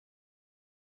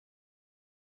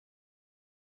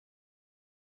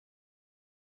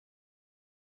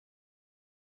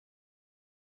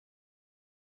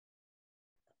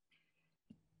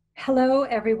Hello,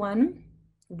 everyone.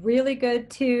 Really good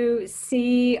to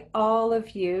see all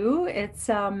of you. It's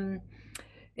an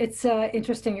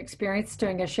interesting experience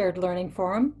doing a shared learning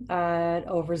forum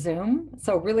over Zoom.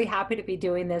 So really happy to be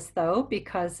doing this though,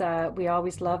 because we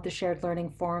always love the shared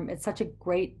learning forum. It's such a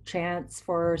great chance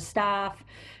for staff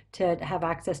to have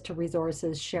access to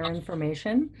resources, share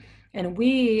information. And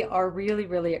we are really,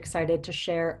 really excited to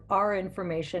share our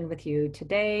information with you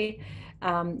today.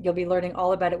 You'll be learning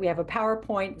all about it. We have a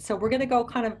PowerPoint. So we're going to go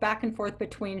kind of back and forth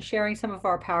between sharing some of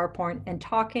our PowerPoint and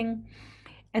talking.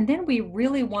 And then we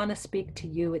really want to speak to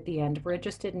you at the end. We're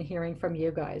interested in hearing from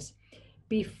you guys.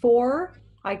 Before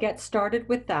I get started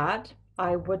with that,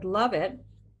 I would love it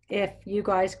if you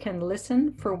guys can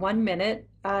listen for 1 minute.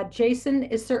 Jason,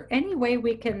 is there any way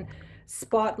we can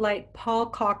spotlight Paul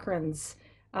Cochran's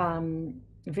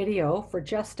video for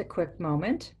just a quick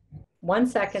moment? 1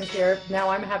 second here. Now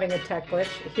I'm having a tech glitch.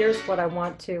 Here's what I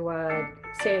want to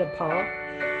say to Paul.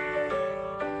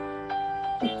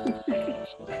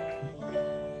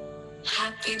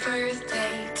 Happy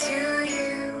birthday to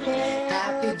you.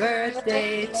 Happy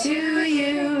birthday to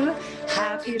you.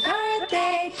 Happy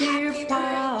birthday, dear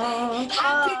Paul.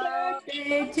 Happy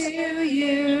birthday to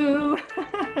you.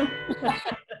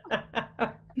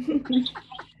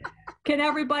 Can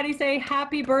everybody say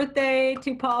happy birthday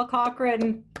to Paul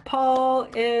Cochran? Paul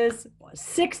is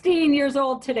 16 years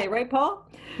old today, right, Paul?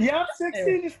 Yep,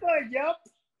 16 is fine, yep.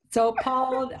 So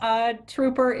Paul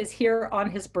Trooper is here on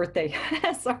his birthday.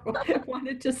 So I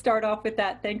wanted to start off with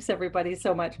that. Thanks everybody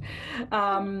so much.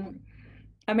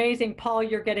 Amazing, Paul,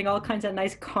 you're getting all kinds of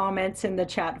nice comments in the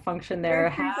chat function there.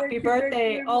 Happy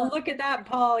birthday. Oh, look at that,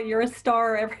 Paul, you're a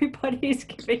star. Everybody's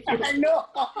giving you I know.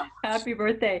 Happy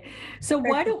birthday. So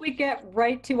why don't we get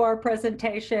right to our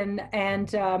presentation,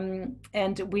 and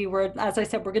we were, as I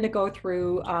said, we're going to go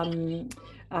through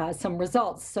some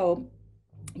results. So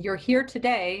you're here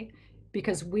today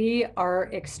because we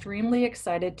are extremely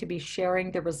excited to be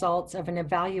sharing the results of an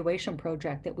evaluation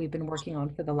project that we've been working on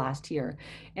for the last year.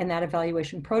 And that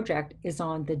evaluation project is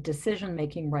on the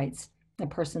decision-making rights of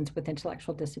persons with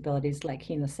intellectual disabilities, like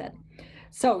Hina said.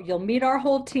 So you'll meet our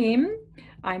whole team.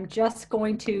 I'm just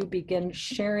going to begin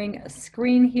sharing a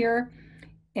screen here,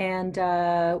 and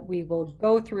we will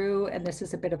go through, and this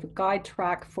is a bit of a guide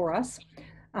track for us.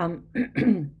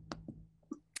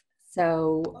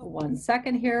 So 1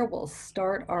 second here, we'll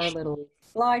start our little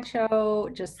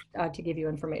slideshow just to give you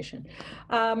information.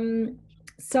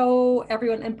 So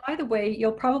everyone, and by the way,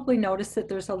 you'll probably notice that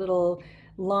there's a little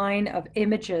line of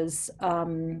images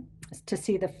to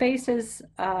see the faces.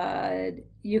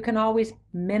 You can always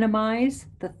minimize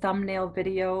the thumbnail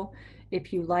video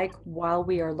if you like while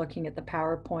we are looking at the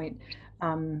PowerPoint,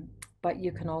 but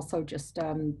you can also just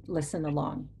listen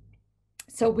along.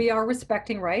 So we are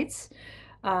respecting rights.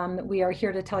 We are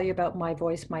here to tell you about My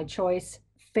Voice, My Choice,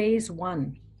 Phase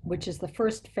 1, which is the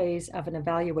first phase of an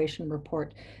evaluation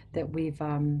report that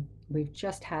we've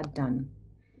just had done.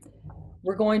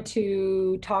 We're going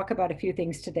to talk about a few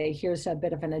things today. Here's a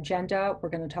bit of an agenda. We're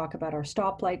going to talk about our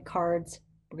stoplight cards.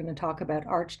 We're going to talk about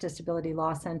Arch Disability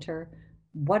Law Center,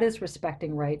 what is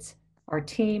respecting rights, our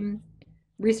team,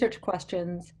 research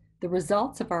questions, the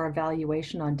results of our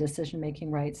evaluation on decision-making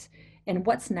rights, and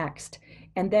what's next.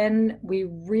 And then we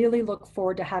really look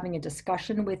forward to having a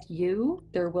discussion with you.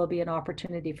 There will be an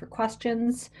opportunity for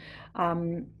questions.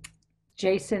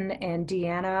 Jason and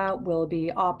Deanna will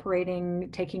be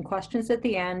taking questions at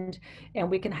the end, and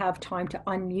we can have time to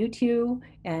unmute you,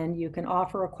 and you can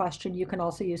offer a question. You can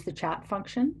also use the chat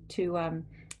function to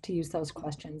use those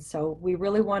questions. So we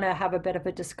really want to have a bit of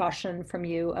a discussion from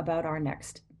you about our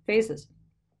next phases.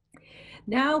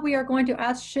 Now we are going to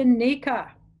ask Shanika,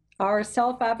 our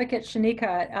self-advocate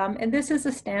Shanika, and this is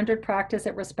a standard practice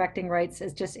at Respecting Rights,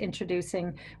 is just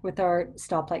introducing with our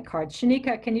stoplight cards.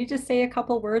 Shanika, can you just say a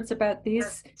couple words about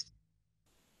these?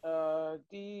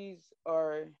 These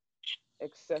are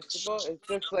accessible. It's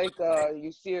just like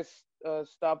you see a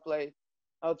stoplight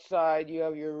outside. You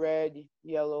have your red,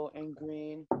 yellow, and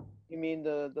green. You mean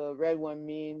the red one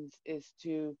means is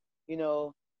to,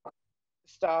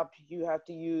 stop. You have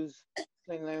to use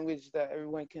plain language that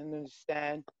everyone can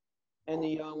understand. And the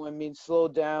yellow one means slow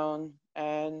down,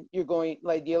 and you're going,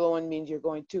 like the yellow one means you're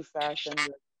going too fast, and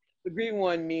the green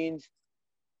one means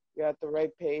you're at the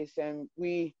right pace. And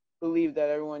we believe that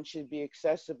everyone should be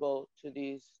accessible to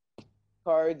these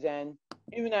cards. And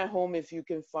even at home, if you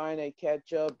can find a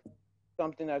ketchup,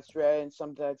 something that's red and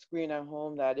something that's green at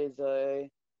home, that is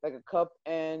like a cup,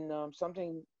 and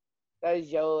something that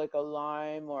is yellow, like a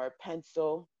lime or a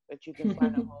pencil that you can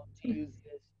find at home to use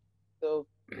this. So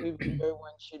we believe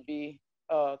everyone should be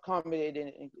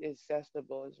accommodated and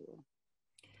accessible as well.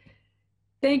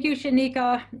 Thank you,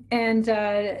 Shanika. And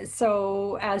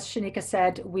so, as Shanika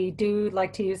said, we do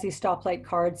like to use these stoplight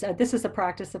cards. This is a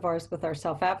practice of ours with our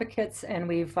self-advocates, and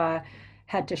we've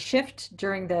had to shift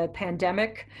during the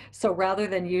pandemic. So rather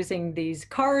than using these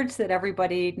cards that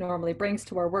everybody normally brings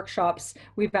to our workshops,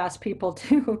 we've asked people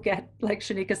to get, like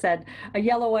Shanika said, a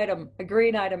yellow item, a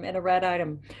green item, and a red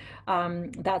item.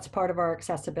 That's part of our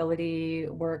accessibility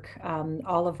work.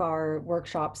 All of our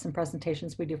workshops and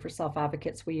presentations we do for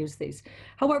self-advocates, we use these.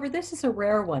 However, this is a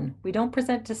rare one. We don't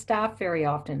present to staff very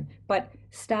often, but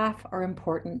staff are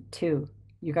important too.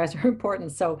 You guys are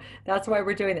important, so that's why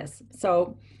we're doing this.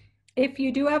 So if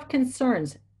you do have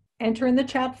concerns, enter in the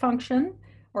chat function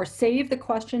or save the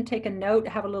question, take a note,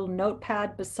 have a little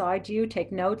notepad beside you,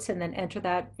 take notes, and then enter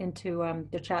that into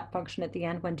the chat function at the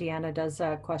end when Deanna does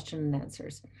question and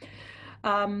answers.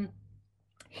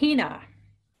 Hina.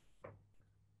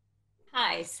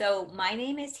 Hi, so my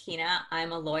name is Hina.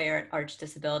 I'm a lawyer at Arch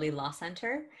Disability Law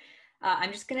Center.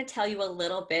 I'm just going to tell you a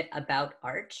little bit about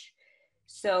Arch.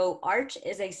 So Arch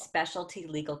is a specialty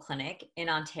legal clinic in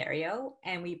Ontario,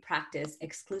 and we practice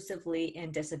exclusively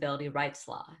in disability rights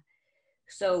law.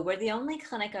 So we're the only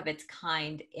clinic of its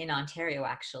kind in Ontario,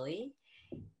 actually,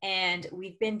 and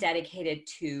we've been dedicated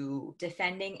to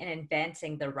defending and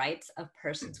advancing the rights of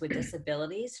persons with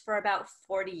disabilities for about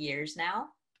 40 years now.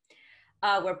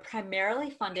 We're primarily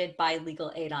funded by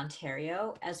Legal Aid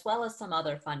Ontario, as well as some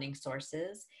other funding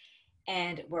sources.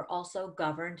 And we're also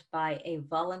governed by a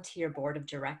volunteer board of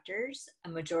directors, a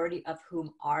majority of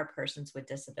whom are persons with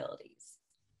disabilities.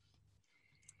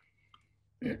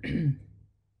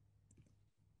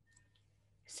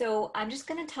 So I'm just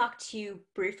going to talk to you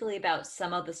briefly about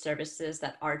some of the services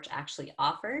that Arch actually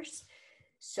offers.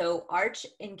 So Arch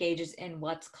engages in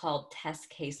what's called test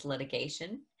case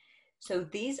litigation. So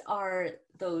these are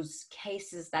those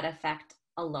cases that affect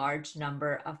a large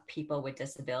number of people with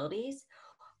disabilities,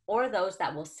 or those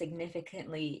that will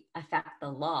significantly affect the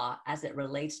law as it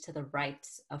relates to the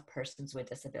rights of persons with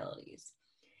disabilities.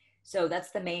 So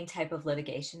that's the main type of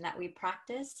litigation that we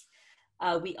practice.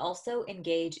 We also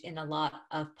engage in a lot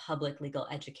of public legal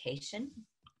education.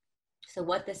 So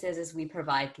what this is we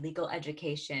provide legal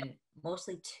education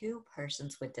mostly to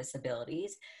persons with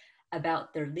disabilities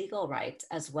about their legal rights,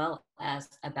 as well as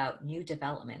about new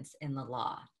developments in the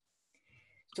law.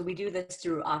 So we do this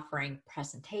through offering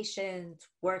presentations,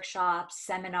 workshops,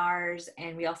 seminars,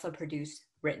 and we also produce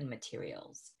written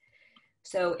materials.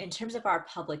 So in terms of our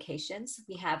publications,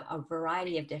 we have a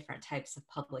variety of different types of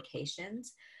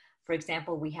publications. For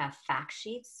example, we have fact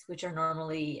sheets, which are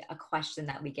normally a question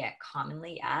that we get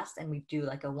commonly asked, and we do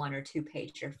like a 1 or 2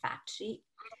 pager fact sheet.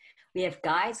 We have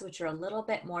guides, which are a little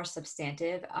bit more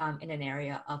substantive in an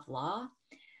area of law.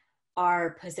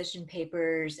 Our position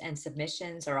papers and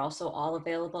submissions are also all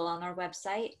available on our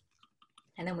website.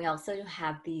 And then we also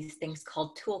have these things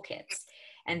called toolkits.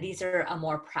 And these are a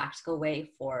more practical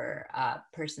way for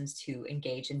persons to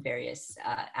engage in various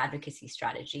advocacy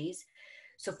strategies.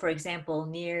 So for example,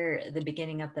 near the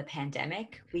beginning of the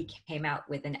pandemic, we came out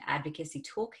with an advocacy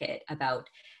toolkit about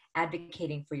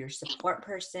advocating for your support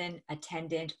person,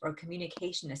 attendant, or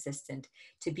communication assistant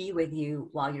to be with you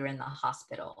while you're in the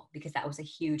hospital, because that was a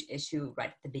huge issue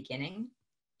right at the beginning.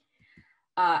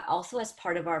 Also, as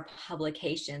part of our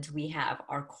publications, we have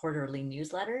our quarterly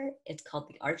newsletter. It's called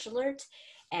the Arch Alert,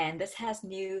 and this has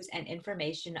news and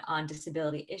information on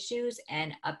disability issues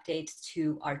and updates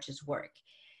to Arch's work.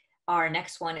 Our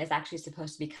next one is actually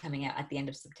supposed to be coming out at the end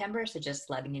of September, so just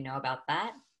letting you know about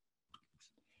that.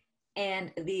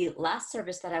 And the last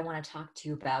service that I want to talk to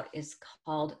you about is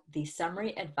called the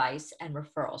Summary Advice and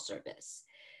Referral Service.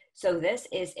 So this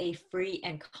is a free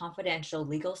and confidential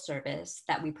legal service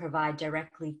that we provide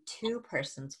directly to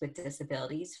persons with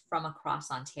disabilities from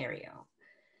across Ontario.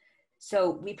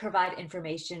 So we provide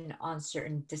information on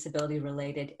certain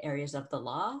disability-related areas of the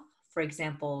law. For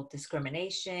example,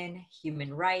 discrimination,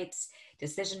 human rights,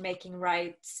 decision-making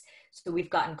rights. So we've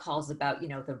gotten calls about,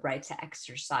 the right to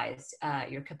exercise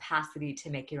your capacity to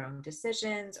make your own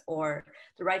decisions, or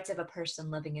the rights of a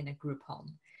person living in a group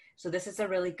home. So this is a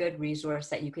really good resource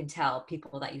that you can tell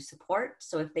people that you support.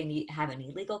 So if they have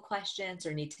any legal questions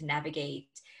or need to navigate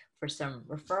for some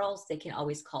referrals, they can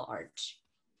always call Arch.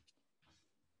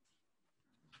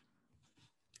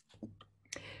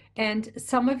 And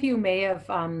some of you may have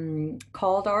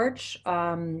called Arch.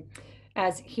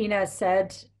 As Hina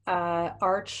said,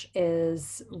 Arch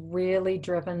is really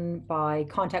driven by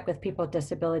contact with people with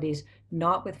disabilities,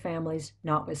 not with families,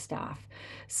 not with staff.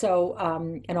 So,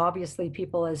 and obviously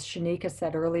people, as Shanika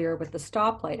said earlier with the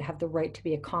stoplight, have the right to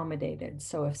be accommodated.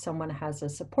 So if someone has a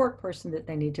support person that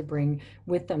they need to bring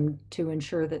with them to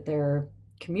ensure that they're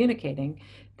communicating,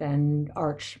 then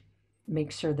Arch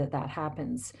makes sure that that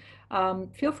happens.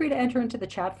 Feel free to enter into the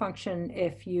chat function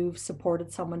if you've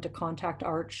supported someone to contact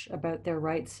Arch about their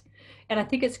rights. And I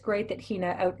think it's great that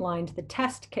Hina outlined the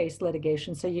test case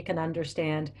litigation so you can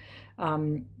understand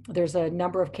there's a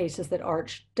number of cases that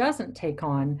Arch doesn't take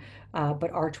on,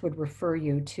 but Arch would refer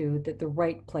you to the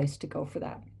right place to go for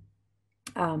that.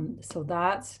 So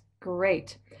that's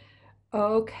great.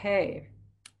 Okay.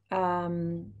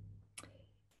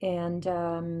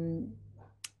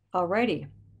 Alrighty.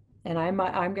 And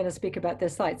I'm going to speak about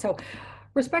this slide. So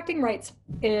respecting rights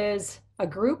is a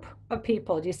group of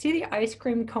people. Do you see the ice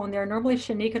cream cone there? Normally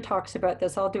Shanika talks about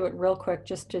this. I'll do it real quick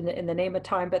just in the name of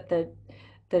time, but the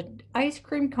ice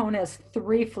cream cone has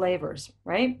 3 flavors,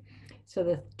 right? So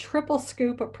the triple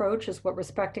scoop approach is what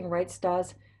respecting rights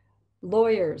does.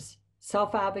 Lawyers,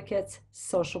 self-advocates,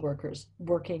 social workers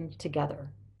working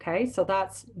together. Okay, so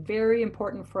that's very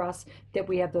important for us that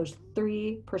we have those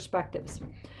 3 perspectives.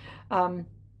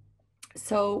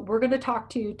 So we're going to talk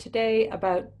to you today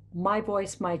about my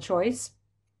voice, my choice,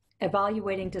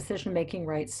 evaluating decision-making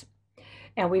rights.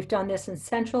 And we've done this in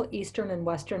Central, Eastern, and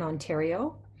Western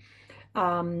Ontario.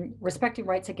 Respecting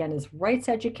Rights, again, is Rights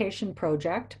Education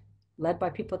Project, led by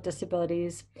people with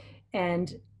disabilities.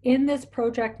 And in this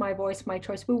project, My Voice, My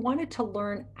Choice, we wanted to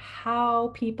learn how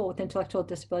people with intellectual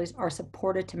disabilities are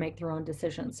supported to make their own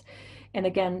decisions. And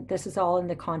again, this is all in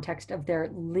the context of their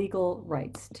legal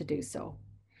rights to do so.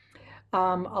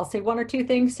 I'll say 1 or 2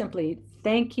 things. Simply,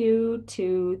 thank you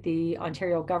to the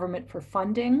Ontario government for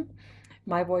funding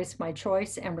My Voice, My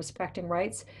Choice and Respecting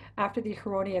Rights. After the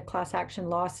Huronia class action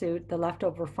lawsuit, the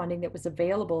leftover funding that was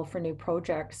available for new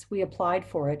projects, we applied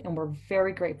for it and we're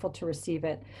very grateful to receive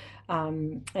it.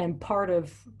 And part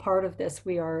of this,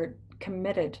 we are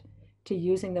committed to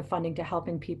using the funding to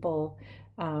helping people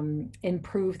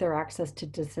improve their access to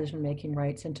decision-making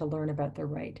rights and to learn about their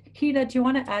right. Hina, do you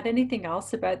want to add anything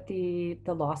else about the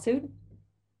lawsuit?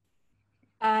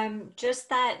 Just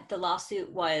that the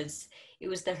lawsuit was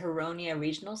the Huronia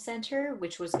Regional Center,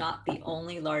 which was not the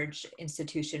only large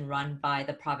institution run by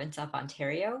the province of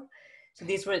Ontario. So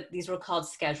these were called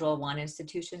Schedule I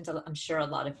institutions. I'm sure a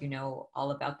lot of you know all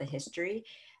about the history.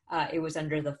 It was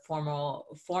under the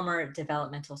former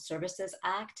Developmental Services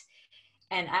Act.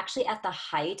 And actually at the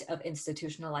height of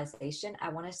institutionalization, I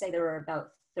want to say there were about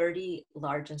 30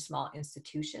 large and small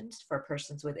institutions for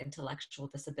persons with intellectual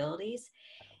disabilities.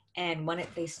 And when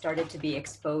they started to be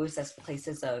exposed as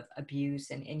places of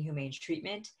abuse and inhumane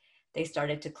treatment, they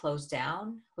started to close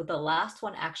down, with the last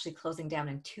one actually closing down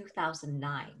in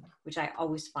 2009, which I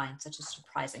always find such a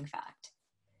surprising fact.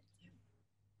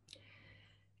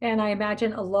 And I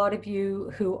imagine a lot of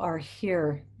you who are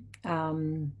here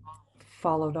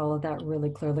followed all of that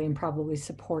really clearly and probably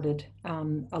supported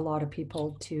a lot of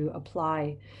people to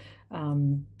apply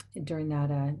during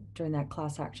that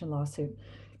class action lawsuit.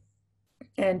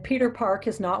 And Peter Park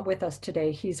is not with us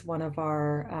today. He's one of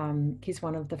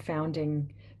the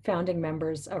founding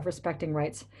members of Respecting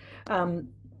Rights.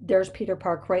 There's Peter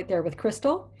Park right there with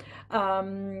Crystal.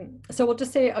 So we'll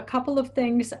just say a couple of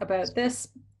things about this.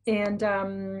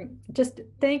 And just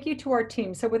thank you to our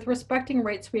team. So with Respecting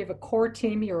Rights, we have a core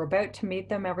team. You're about to meet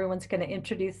them. Everyone's going to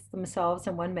introduce themselves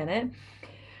in 1 minute.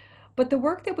 But the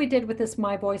work that we did with this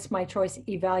My Voice, My Choice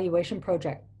evaluation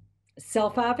project,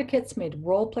 self-advocates made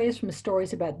role plays from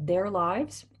stories about their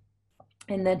lives.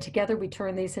 And then together we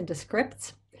turn these into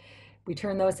scripts. We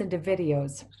turn those into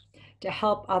videos to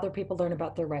help other people learn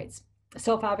about their rights.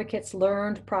 Self-advocates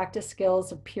learned practice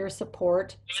skills of peer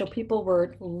support. So people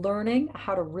were learning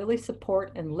how to really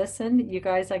support and listen. You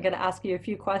guys, I'm going to ask you a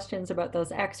few questions about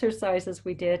those exercises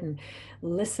we did and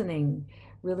listening,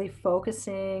 really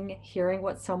focusing, hearing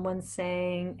what someone's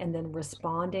saying, and then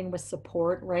responding with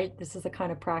support, right? This is the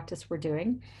kind of practice we're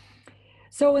doing.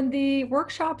 So in the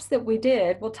workshops that we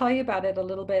did, we'll tell you about it a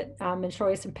little bit and show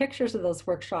you some pictures of those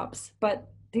workshops. But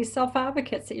these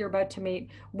self-advocates that you're about to meet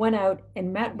went out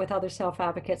and met with other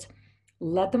self-advocates,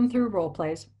 led them through role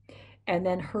plays, and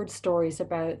then heard stories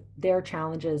about their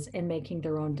challenges in making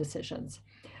their own decisions.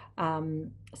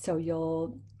 So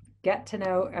you'll get to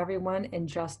know everyone in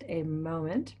just a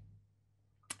moment.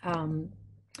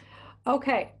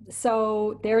 Okay,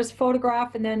 so there's a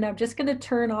photograph, and then I'm just going to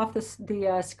turn off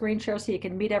the screen share so you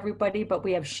can meet everybody, but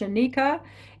we have Shanika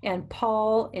and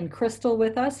Paul and Crystal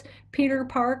with us. Peter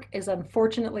Park is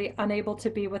unfortunately unable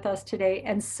to be with us today,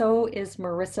 and so is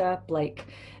Marissa Blake.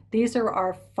 These are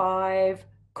our 5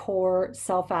 core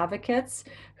self-advocates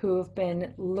who have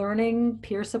been learning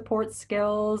peer support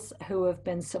skills, who have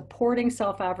been supporting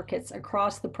self-advocates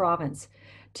across the province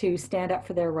to stand up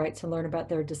for their rights and learn about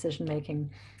their decision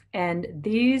making. And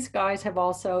these guys have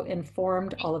also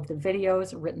informed all of the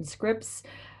videos, written scripts.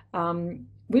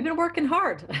 We've been working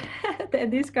hard.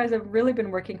 And these guys have really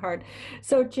been working hard.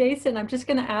 So Jason, I'm just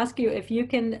going to ask you if you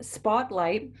can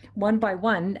spotlight one by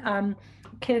one.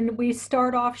 Can we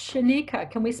start off Shanika?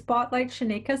 Can we spotlight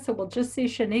Shanika? So we'll just see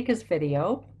Shanika's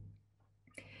video.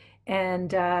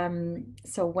 And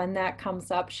so when that comes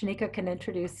up, Shanika can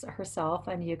introduce herself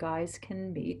and you guys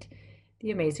can meet the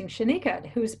amazing Shanika,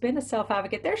 who's been a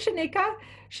self-advocate. There's Shanika.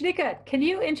 Shanika, can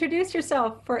you introduce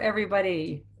yourself for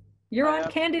everybody? You're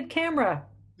on candid camera.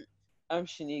 I'm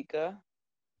Shanika.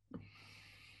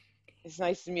 It's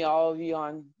nice to meet all of you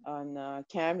on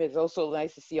camera. It's also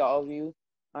nice to see all of you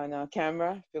on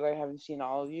camera. I feel like I haven't seen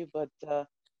all of you, but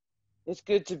it's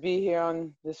good to be here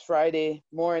on this Friday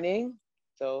morning.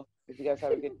 So if you guys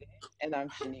have a good day. And I'm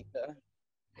Shanika.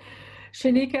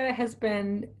 Shanika has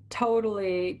been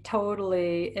totally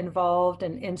involved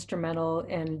and instrumental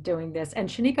in doing this. And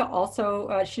Shanika also,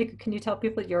 Shanika, can you tell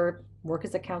people your work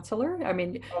as a counselor? I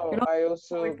mean, oh, I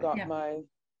also got my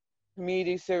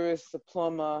community service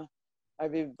diploma.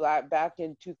 I've been back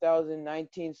in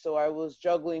 2019, so I was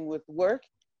juggling with work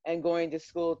and going to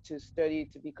school to study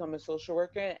to become a social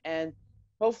worker. And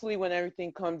hopefully when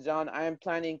everything comes down, I am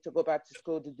planning to go back to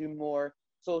school to do more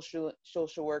social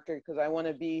worker, because I want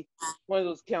to be one of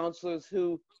those counselors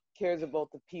who cares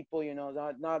about the people, you know,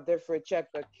 not there for a check,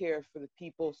 but care for the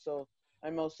people. So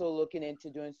I'm also looking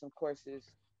into doing some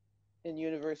courses in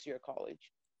university or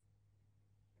college.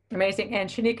 Amazing. And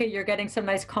Shanika, you're getting some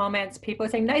nice comments. People are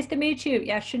saying, nice to meet you.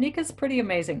 Yeah, Shanika's pretty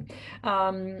amazing.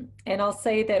 And I'll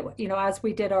say that, you know, as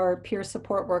we did our peer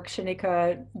support work,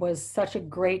 Shanika was such a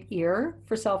great ear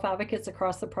for self-advocates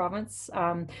across the province.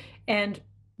 And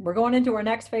we're going into our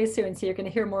next phase soon, so you're going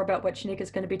to hear more about what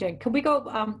Shanika's going to be doing. Could we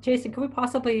go, Jason, could we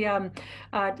possibly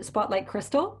spotlight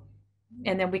Crystal?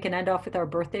 And then we can end off with our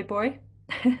birthday boy.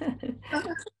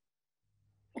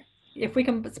 If we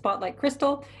can spotlight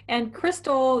Crystal. And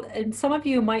Crystal, and some of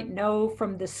you might know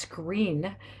from the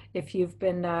screen, if you've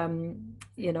been,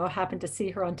 you know, happened to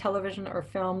see her on television or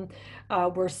film,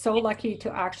 we're so lucky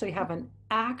to actually have an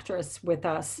actress with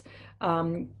us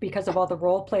because of all the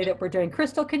role play that we're doing.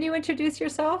 Crystal, can you introduce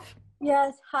yourself?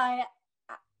 Yes, hi.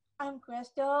 I'm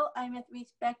Crystal. I'm with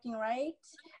Respecting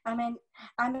Rights. I'm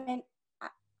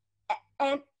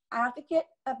an advocate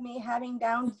of me having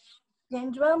Down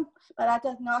syndrome, but that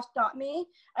does not stop me.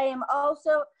 I am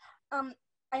also an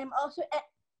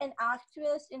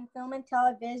actress in film and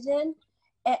television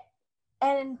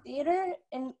and in theater,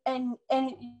 and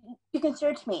you can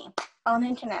search me on the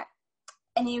internet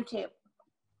and YouTube.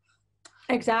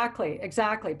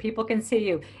 Exactly. People can see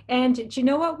you. And do you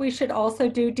know what we should also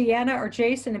do, Deanna or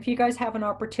Jason, if you guys have an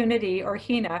opportunity, or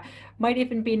Hina, might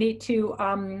even be neat to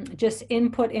just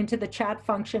input into the chat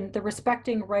function the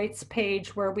Respecting Rights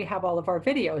page where we have all of our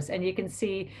videos, and you can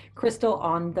see Crystal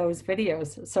on those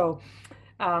videos. So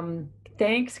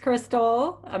thanks,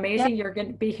 Crystal. Amazing. Yep. You're going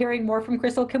to be hearing more from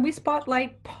Crystal. Can we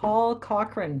spotlight Paul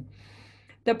Cochran,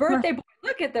 the birthday boy?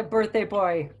 Look at the birthday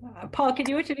boy. Paul, can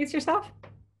you introduce yourself?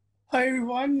 Hi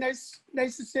everyone, nice to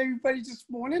see everybody this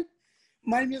morning.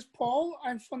 My name is Paul.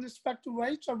 I'm from Respecting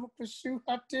Rights. I work with Sue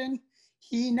Hutton,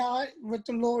 Hina, with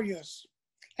the lawyers,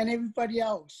 and everybody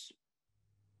else.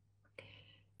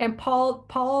 And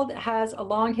Paul has a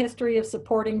long history of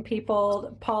supporting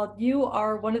people. Paul, you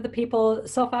are one of the people,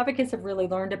 self-advocates have really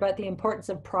learned about the importance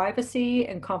of privacy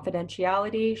and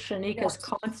confidentiality. Shanika is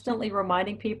constantly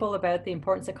reminding people about the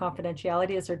importance of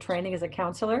confidentiality as they're training as a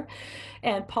counselor.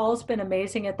 And Paul's been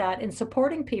amazing at that in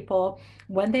supporting people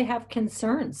when they have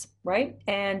concerns, right?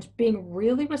 And being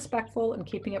really respectful and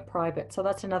keeping it private. So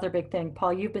that's another big thing.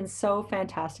 Paul, you've been so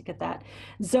fantastic at that.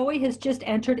 Zoe has just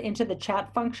entered into the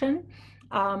chat function.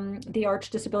 The Arch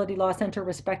Disability Law Center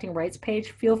Respecting Rights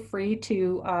page. Feel free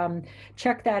to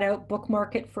check that out,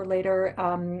 bookmark it for later.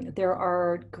 There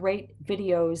are great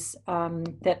videos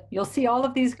that you'll see all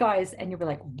of these guys and you'll be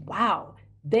like, wow,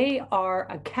 they are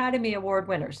Academy Award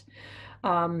winners.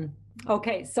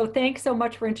 Okay, so thanks so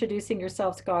much for introducing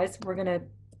yourselves, guys. We're gonna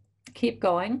keep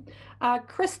going.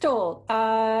 Crystal,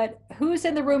 who's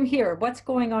in the room here? What's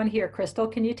going on here, Crystal?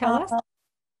 Can you tell us?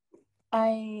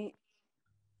 I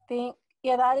think,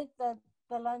 yeah, that is the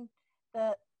London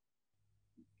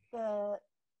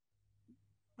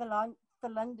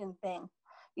thing.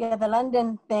 Yeah, the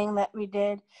London thing that we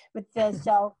did with the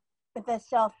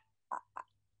self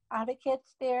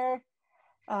advocates there,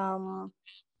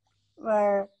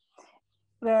 where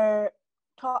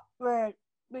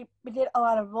we did a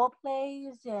lot of role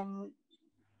plays and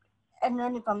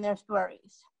learning from their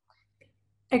stories.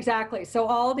 Exactly. So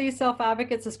all these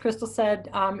self-advocates, as Crystal said,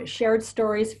 shared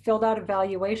stories, filled out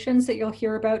evaluations that you'll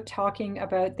hear about, talking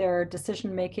about their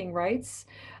decision-making rights.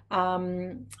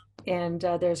 Um, and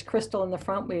there's Crystal in the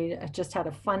front. We just had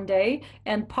a fun day.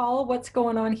 And Paul, what's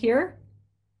going on here?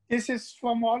 This is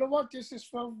from Ottawa. This is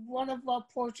from one of our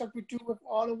projects we do with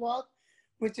Ottawa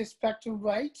with respect to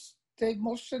rights.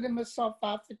 Most of them are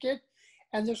self-advocate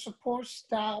and the support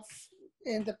staff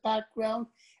in the background.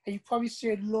 And you probably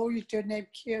see a lawyer named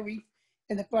Carrie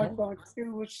in the background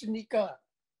too with Shanika.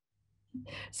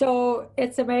 So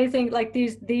it's amazing, like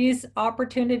these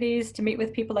opportunities to meet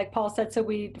with people, like Paul said. So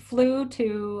we flew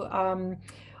to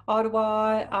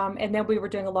Ottawa, and then we were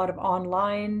doing a lot of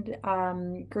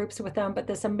online groups with them. But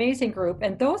this amazing group,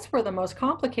 and those were the most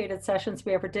complicated sessions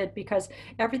we ever did because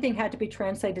everything had to be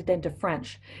translated into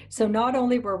French. So not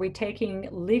only were we taking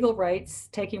legal rights,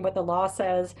 taking what the law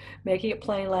says, making it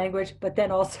plain language, but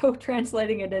then also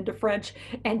translating it into French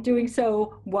and doing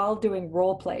so while doing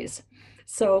role plays.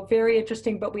 So very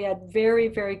interesting, but we had very,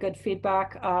 very good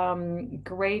feedback,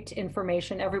 great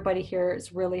information. Everybody here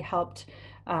has really helped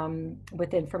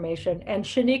with information. And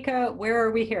Shanika, where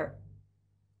are we here?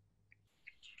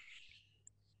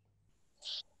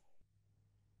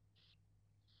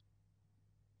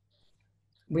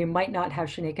 We might not have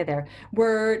Shanika there.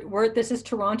 This is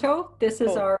Toronto. This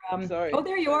is our, sorry. oh,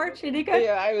 there you are, Shanika.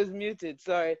 Yeah, I was muted.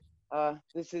 Sorry.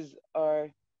 This is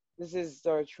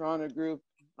our Toronto group.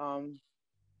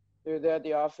 They're at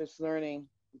the office learning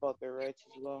about their rights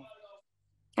as well.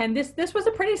 And this was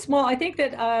a pretty small. I think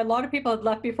that a lot of people had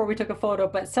left before we took a photo,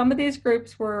 but some of these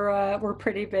groups were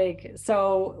pretty big.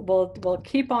 So we'll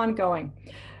keep on going.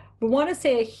 We want to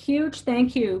say a huge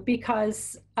thank you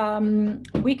because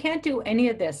we can't do any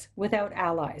of this without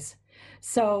allies.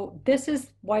 So this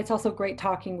is why it's also great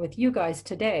talking with you guys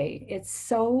today. It's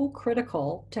so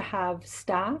critical to have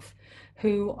staff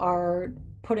who are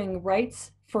putting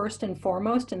rights first and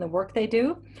foremost in the work they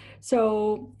do.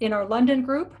 So in our London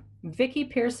group, Vicki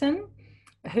Pearson,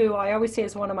 who I always say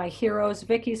is one of my heroes.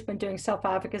 Vicky's been doing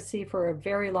self-advocacy for a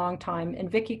very long time,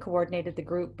 and Vicky coordinated the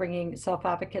group, bringing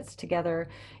self-advocates together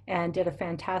and did a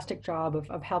fantastic job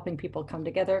of helping people come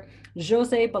together.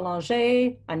 José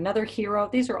Belanger, another hero.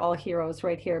 These are all heroes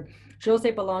right here.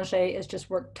 José Belanger has just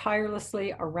worked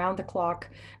tirelessly around the clock,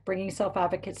 bringing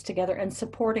self-advocates together and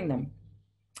supporting them.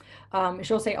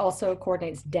 Jose also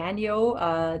coordinates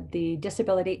DANIO, the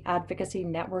Disability Advocacy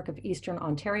Network of Eastern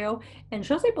Ontario. And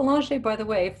Jose Belanger, by the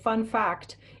way, fun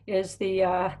fact, is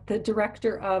the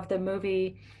director of the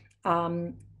movie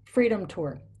Freedom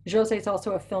Tour. Jose is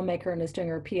also a filmmaker and is doing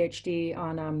her PhD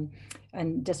on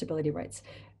disability rights.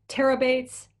 Tara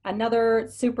Bates, another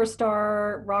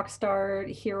superstar, rock star,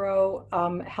 hero,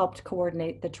 helped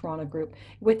coordinate the Toronto group.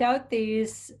 Without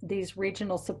these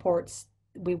regional supports,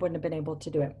 we wouldn't have been able to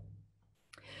do it.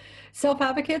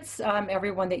 Self-advocates,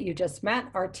 everyone that you just met,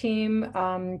 our team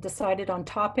decided on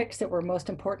topics that were most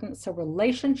important. So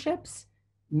relationships,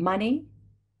 money,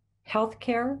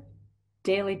 healthcare,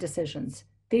 daily decisions.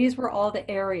 These were all the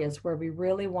areas where we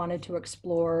really wanted to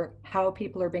explore how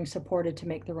people are being supported to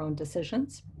make their own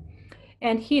decisions.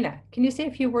 And Hina, can you say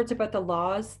a few words about the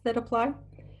laws that apply?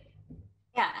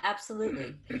 Yeah,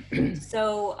 absolutely.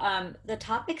 So the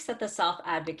topics that the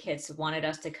self-advocates wanted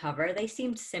us to cover, they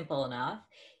seemed simple enough.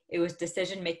 It was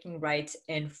decision-making rights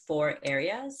in 4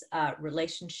 areas: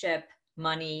 relationship,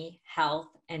 money, health,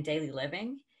 and daily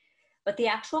living. But the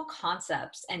actual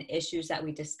concepts and issues that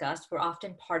we discussed were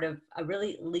often part of a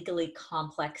really legally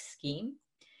complex scheme.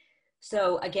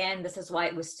 So again, this is why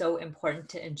it was so important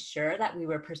to ensure that we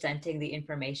were presenting the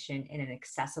information in an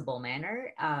accessible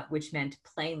manner, which meant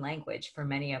plain language for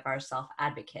many of our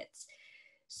self-advocates.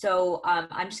 So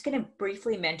I'm just going to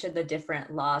briefly mention the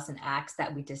different laws and acts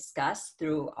that we discussed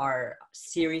through our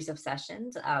series of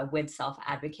sessions with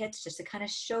self-advocates, just to kind of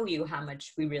show you how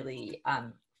much we really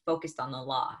focused on the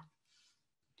law.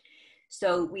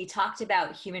 So we talked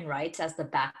about human rights as the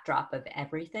backdrop of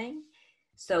everything.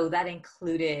 So that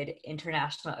included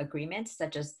international agreements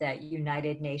such as the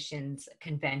United Nations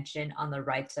Convention on the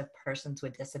Rights of Persons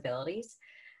with Disabilities.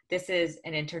 This is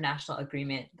an international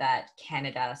agreement that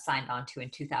Canada signed on to in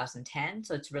 2010.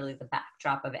 So it's really the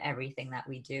backdrop of everything that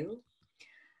we do.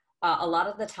 A lot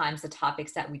of the times the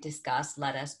topics that we discussed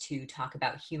led us to talk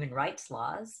about human rights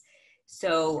laws.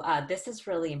 So this is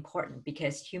really important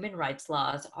because human rights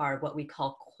laws are what we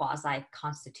call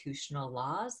quasi-constitutional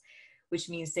laws, which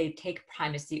means they take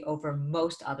primacy over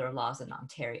most other laws in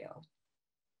Ontario.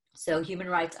 So human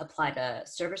rights apply to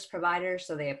service providers,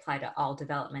 so they apply to all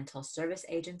developmental service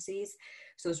agencies.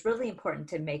 So it's really important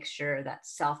to make sure that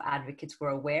self-advocates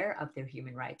were aware of their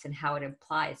human rights and how it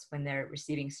applies when they're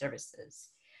receiving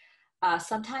services.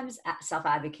 Sometimes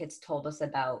self-advocates told us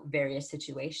about various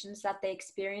situations that they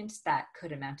experienced that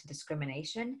could amount to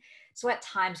discrimination. So at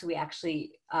times we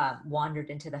actually wandered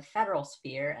into the federal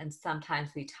sphere, and sometimes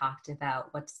we talked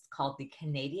about what's called the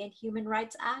Canadian Human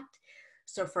Rights Act.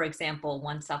 So for example,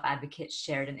 one self-advocate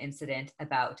shared an incident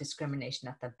about discrimination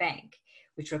at the bank,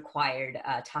 which required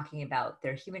talking about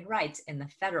their human rights in the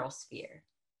federal sphere.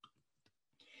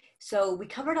 So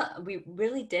we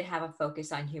really did have a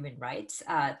focus on human rights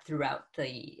throughout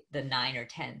the 9 or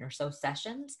 10 or so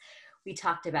sessions. We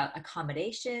talked about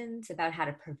accommodations, about how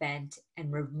to prevent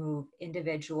and remove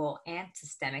individual and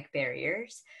systemic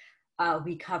barriers.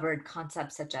 We covered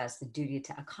concepts such as the duty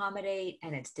to accommodate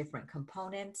and its different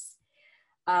components.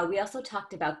 We also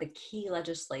talked about the key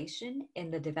legislation in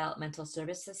the developmental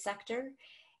services sector,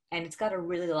 and it's got a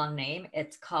really long name.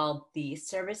 It's called the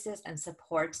Services and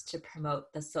Supports to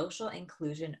Promote the Social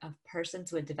Inclusion of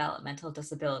Persons with Developmental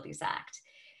Disabilities Act.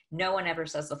 No one ever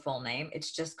says the full name.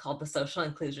 It's just called the Social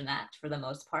Inclusion Act for the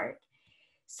most part.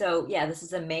 So yeah, this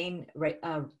is a main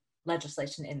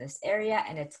legislation in this area,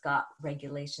 and it's got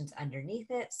regulations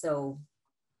underneath it. So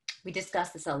we discuss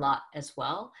this a lot as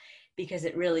well, because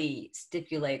it really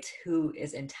stipulates who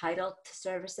is entitled to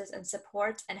services and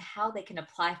supports and how they can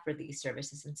apply for these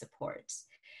services and supports.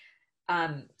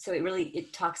 So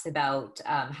it talks about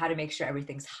how to make sure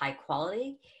everything's high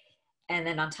quality. And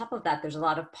then on top of that, there's a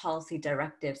lot of policy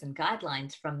directives and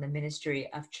guidelines from the Ministry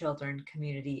of Children,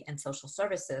 Community, and Social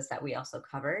Services that we also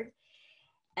covered.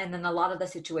 And then a lot of the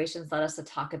situations led us to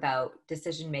talk about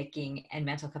decision-making and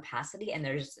mental capacity. And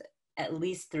there's at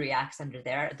least 3 acts under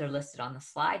there. They're listed on the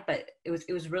slide, but it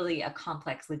was really a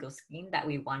complex legal scheme that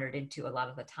we wandered into a lot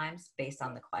of the times based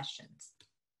on the questions.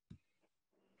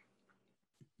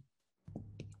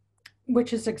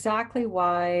 Which is exactly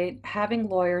why having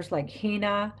lawyers like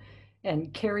Hina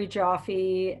and Carrie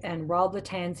Joffe and Rob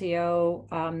Latanzio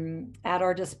at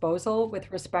our disposal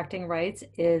with respecting rights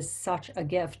is such a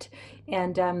gift.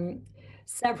 And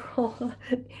several,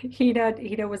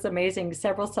 Hina was amazing.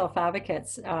 Several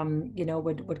self-advocates,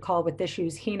 would call with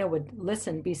issues. Hina would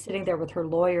listen, be sitting there with her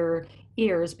lawyer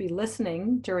ears, be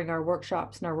listening during our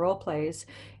workshops and our role plays,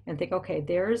 and think, okay,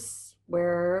 there's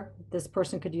where this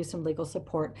person could use some legal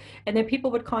support. And then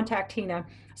people would contact Hina,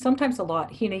 sometimes a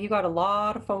lot. Hina, you got a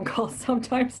lot of phone calls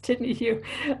sometimes, didn't you?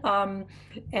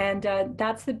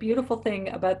 That's the beautiful thing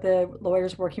about the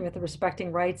lawyers working with the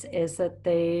Respecting Rights, is that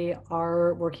they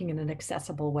are working in an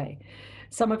accessible way.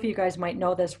 Some of you guys might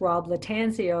know this, Rob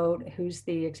Latanzio, who's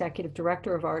the executive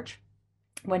director of ARCH.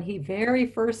 When he very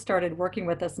first started working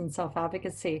with us in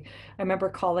self-advocacy, I remember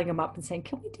calling him up and saying,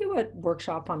 can we do a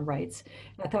workshop on rights?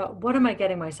 And I thought, what am I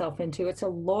getting myself into? It's a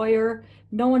lawyer.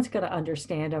 No one's going to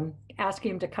understand him.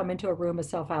 Asking him to come into a room of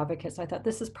self-advocates. I thought,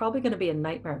 this is probably going to be a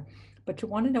nightmare. But you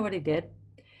want to know what he did?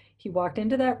 He walked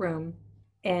into that room,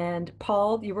 and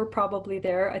Paul, you were probably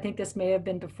there. I think this may have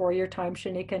been before your time,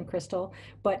 Shanika and Crystal,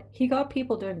 but he got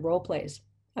people doing role plays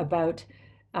about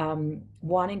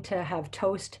wanting to have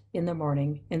toast in the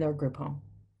morning in their group home,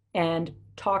 and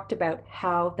talked about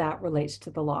how that relates to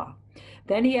the law.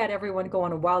 Then he had everyone go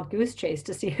on a wild goose chase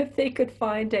to see if they could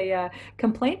find a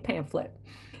complaint pamphlet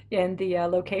in the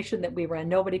location that we were in.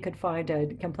 Nobody could find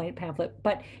a complaint pamphlet,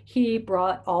 but he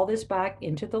brought all this back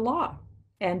into the law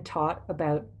and taught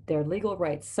about their legal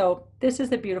rights. So this is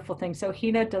the beautiful thing. So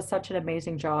Hina does such an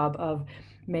amazing job of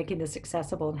making this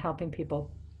accessible and helping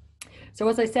people. So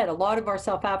as I said, a lot of our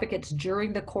self-advocates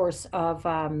during the course of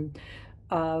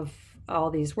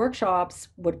all these workshops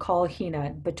would call Hina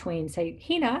between, say,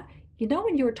 Hina,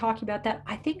 when you were talking about that,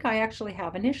 I think I actually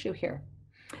have an issue here.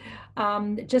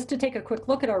 Just to take a quick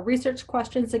look at our research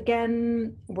questions.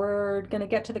 Again, we're going to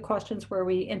get to the questions where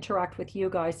we interact with you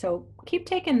guys. So keep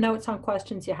taking notes on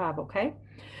questions you have, okay?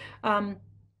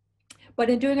 But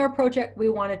in doing our project, we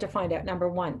wanted to find out, number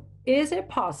one, is it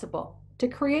possible to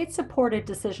create supported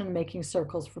decision-making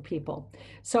circles for people?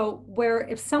 So where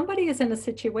if somebody is in a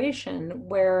situation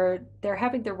where they're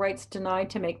having their rights denied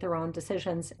to make their own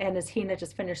decisions, and as Hina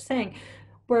just finished saying,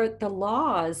 where the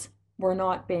laws were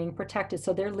not being protected,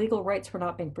 so their legal rights were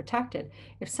not being protected.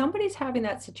 If somebody's having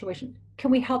that situation, can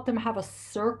we help them have a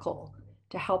circle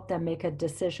to help them make a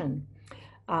decision,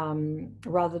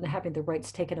 rather than having the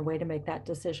rights taken away to make that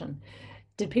decision?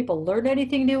 Did people learn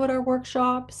anything new at our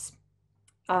workshops?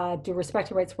 Do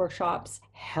Respecting Rights workshops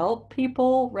help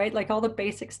people, right? Like all the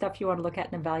basic stuff you want to look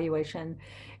at in evaluation,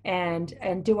 and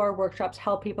do our workshops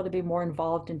help people to be more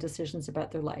involved in decisions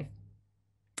about their life?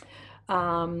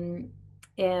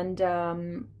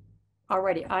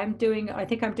 Alrighty, I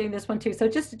think I'm doing this one too. So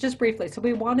just briefly, so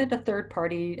we wanted a third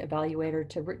party evaluator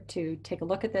to take a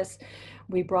look at this.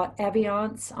 We brought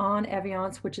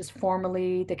Eviance, which is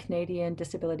formerly the Canadian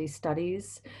Disability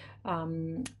Studies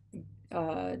um,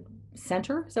 uh,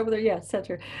 Center. Is that what they're? Yeah,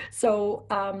 Center. So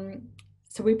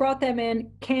so we brought them in.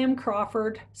 Cam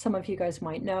Crawford, some of you guys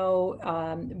might know,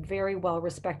 very well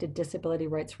respected disability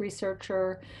rights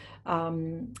researcher.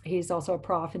 He's also a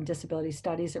prof in disability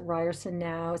studies at Ryerson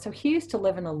now. So he used to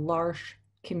live in a large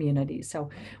community. So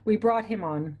we brought him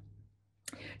on.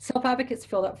 Self-advocates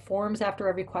filled out forms after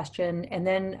every question, and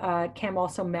then Cam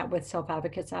also met with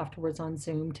self-advocates afterwards on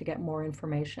Zoom to get more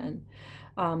information.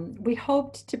 We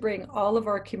hoped to bring all of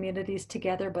our communities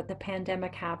together, but the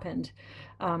pandemic happened.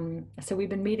 So we've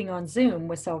been meeting on Zoom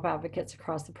with self-advocates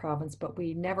across the province, but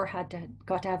we never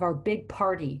got to have our big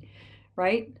party,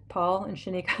 right? Paul and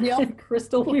Shanika Yep, and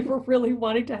Crystal, we were really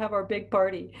wanting to have our big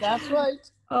party. that's right.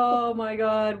 Oh my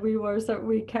God,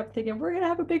 we kept thinking, we're gonna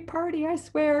have a big party, I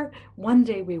swear. One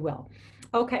day we will.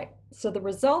 Okay, so the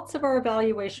results of our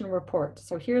evaluation report.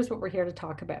 So here's what we're here to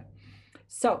talk about.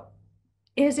 So,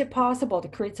 is it possible to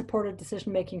create supported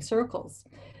decision-making circles?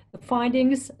 The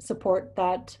findings support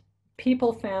that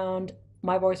people found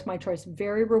My Voice, My Choice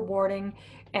very rewarding,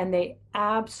 and they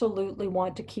absolutely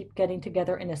want to keep getting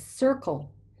together in a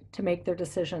circle to make their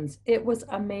decisions. It was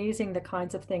amazing the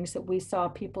kinds of things that we saw,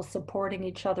 people supporting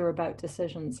each other about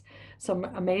decisions. Some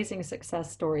amazing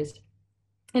success stories.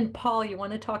 And Paul, you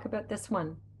want to talk about this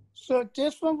one? So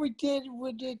this one we did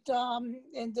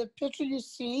in the picture you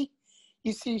see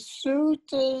Sue,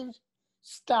 the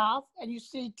staff, and you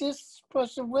see this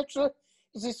person, Richard,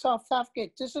 is a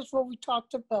self-advocate. This is what we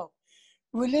talked about.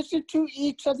 We listened to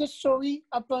each other's story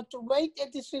about the right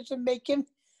and decision making.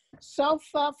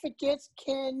 Self-advocates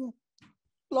can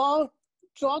draw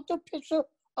the picture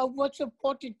of what's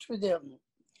important to them.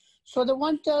 So the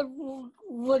one that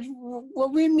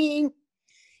what we mean,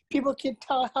 people can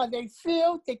tell how they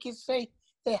feel. They can say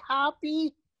they're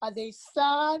happy, are they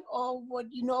sad, or what,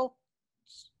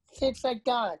 things like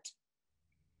that.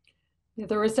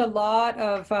 There was a lot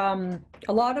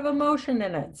of emotion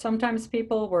in it. Sometimes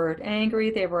people were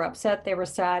angry, they were upset, they were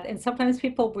sad, and sometimes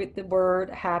people were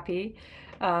happy.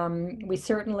 We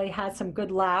certainly had some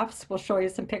good laughs. We'll show you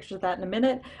some pictures of that in a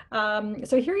minute.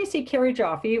 So here you see Carrie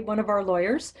Joffe, one of our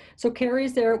lawyers. So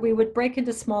Carrie's there. We would break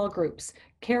into small groups.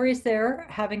 Carrie's there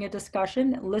having a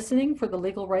discussion, listening for the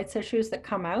legal rights issues that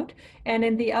come out. And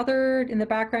in the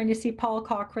background, you see Paul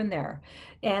Cochran there.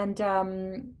 And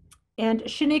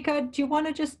Shanika, do you want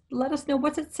to just let us know,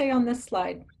 what's it say on this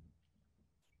slide?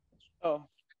 Oh,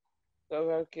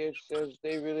 self-advocate says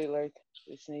they really like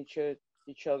listening to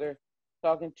each other,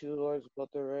 talking to lawyers about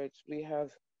their rights. We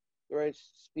have the rights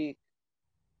to speak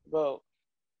about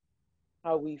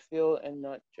how we feel and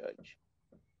not judge.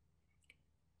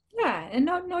 Yeah, and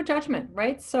no judgment,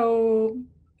 right? So,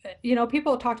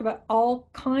 people talked about all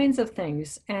kinds of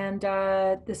things, and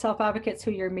the self-advocates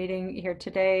who you're meeting here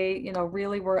today,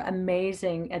 really were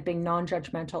amazing at being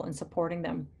non-judgmental and supporting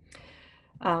them.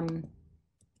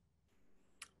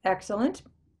 Excellent.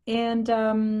 And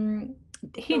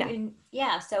Hina.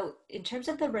 So in terms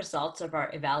of the results of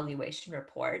our evaluation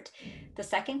report, the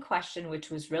second question, which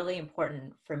was really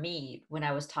important for me when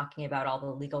I was talking about all the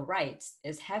legal rights,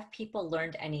 is have people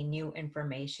learned any new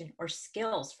information or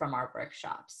skills from our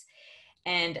workshops?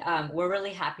 And we're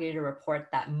really happy to report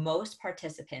that most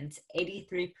participants,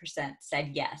 83%,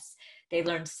 said yes. They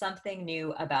learned something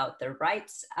new about their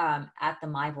rights at the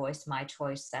My Voice, My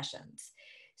Choice sessions.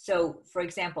 So, for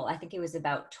example, I think it was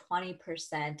about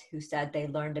 20% who said they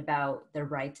learned about their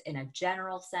rights in a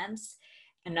general sense.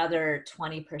 Another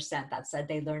 20% that said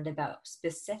they learned about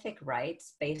specific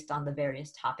rights based on the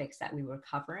various topics that we were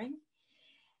covering.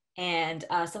 And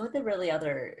some of the really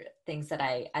other things that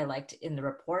I liked in the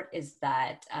report is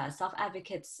that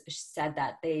self-advocates said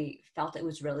that they felt it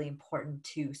was really important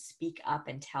to speak up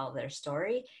and tell their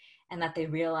story, and that they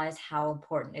realize how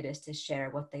important it is to share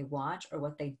what they want or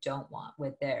what they don't want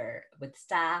with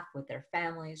staff, with their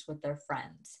families, with their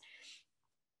friends.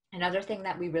 Another thing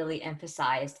that we really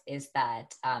emphasized is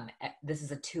that this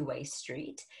is a two-way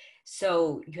street.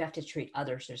 So you have to treat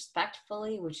others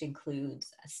respectfully, which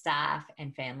includes staff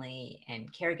and family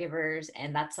and caregivers.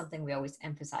 And that's something we always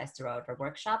emphasize throughout our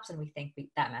workshops. And we think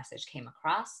that message came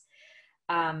across.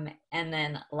 And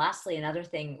then lastly, another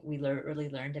thing we really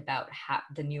learned about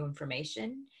the new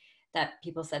information that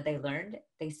people said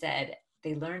they said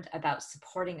they learned about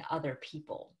supporting other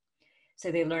people. So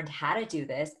they learned how to do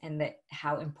this and that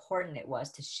how important it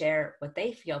was to share what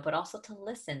they feel, but also to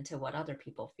listen to what other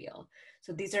people feel.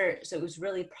 So it was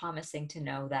really promising to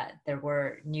know that there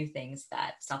were new things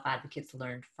that self-advocates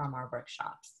learned from our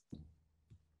workshops.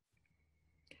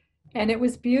 And it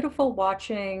was beautiful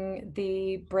watching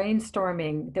the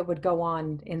brainstorming that would go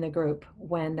on in the group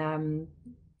when an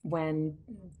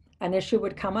issue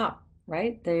would come up,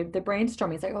 right? The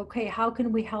brainstorming. It's like, okay, how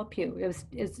can we help you?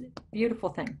 It's a beautiful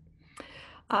thing.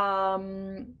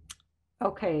 Um,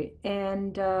 okay,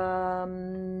 and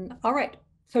all right.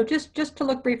 So just to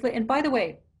look briefly, and by the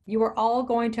way, you are all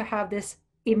going to have this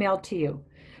emailed to you.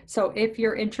 So if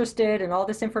you're interested in all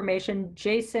this information,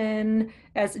 Jason,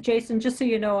 just so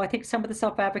you know, I think some of the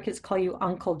self-advocates call you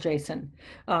Uncle Jason.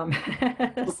 Um,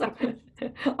 so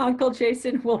Uncle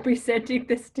Jason will be sending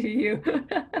this to you.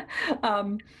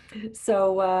 um,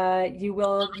 so you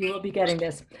will be getting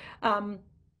this.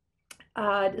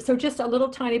 So just a little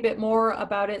tiny bit more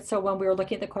about it. So when we were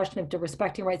looking at the question of do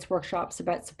respecting rights workshops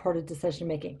about supported decision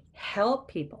making help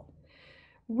people,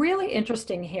 really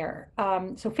interesting here.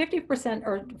 So 50%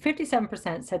 or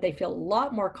 57% said they feel a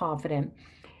lot more confident,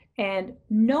 and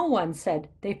no one said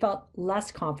they felt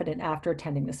less confident after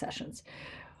attending the sessions.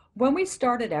 When we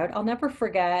started out, I'll never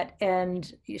forget, and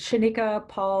Shanika,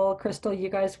 Paul, Crystal, you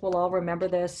guys will all remember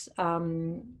this,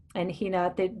 and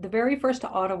Hina, the very first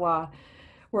Ottawa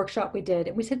workshop we did,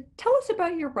 and we said, tell us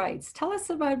about your rights. Tell us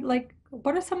about, like,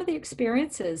 what are some of the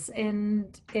experiences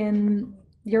in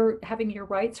your having your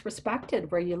rights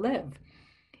respected where you live?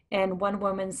 And one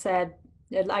woman said,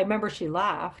 I remember she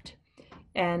laughed,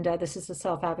 and this is a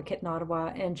self-advocate in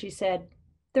Ottawa, and she said,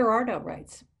 there are no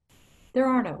rights. There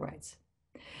are no rights.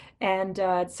 And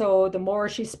so the more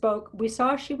she spoke, we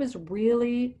saw she was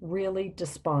really, really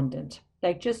despondent.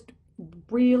 Like, just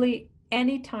really,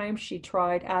 anytime she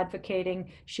tried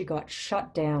advocating, she got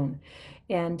shut down.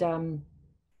 And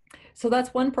so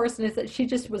that's one person, is that she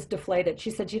just was deflated.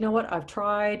 She said, you know what, I've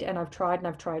tried and I've tried and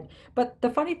I've tried. But the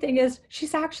funny thing is,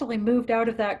 she's actually moved out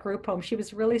of that group home. She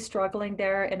was really struggling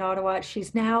there in Ottawa.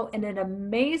 She's now in an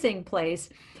amazing place.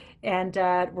 And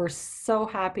we're so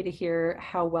happy to hear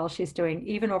how well she's doing.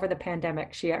 Even over the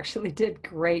pandemic, she actually did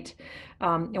great,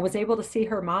 and was able to see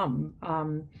her mom.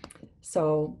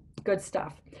 So good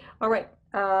stuff. All right.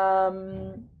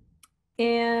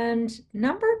 And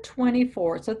number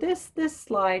 24. So this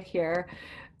slide here.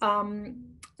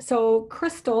 So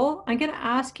Crystal, I'm going to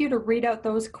ask you to read out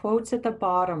those quotes at the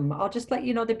bottom. I'll just let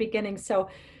you know the beginning. So,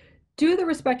 do the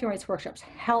respecting rights workshops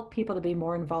help people to be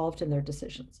more involved in their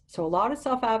decisions? So a lot of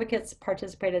self-advocates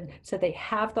participated, so they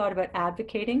have thought about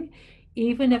advocating,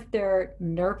 even if they're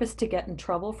nervous to get in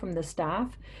trouble from the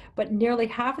staff. But nearly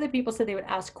half of the people said they would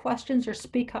ask questions or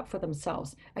speak up for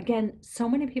themselves. Again, so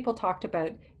many people talked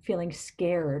about feeling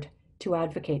scared to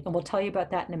advocate, and we'll tell you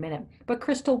about that in a minute. But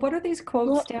Crystal, what are these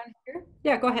quotes down here?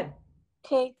 Yeah, go ahead.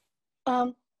 Okay.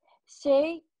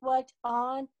 Say what's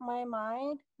on my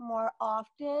mind more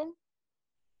often.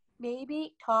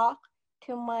 Maybe talk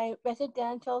to my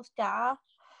residential staff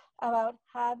about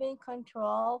having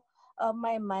control of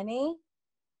my money.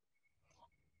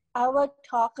 I would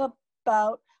talk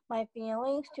about my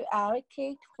feelings to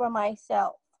advocate for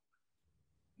myself.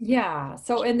 Yeah.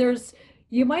 So, and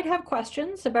you might have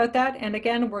questions about that. And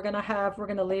again, we're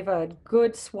gonna leave a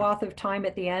good swath of time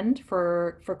at the end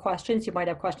for questions. You might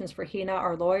have questions for Hina,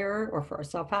 our lawyer, or for our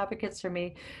self-advocates, or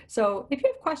me. So if you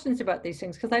have questions about these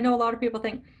things, because I know a lot of people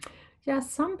think, yeah,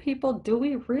 some people, do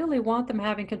we really want them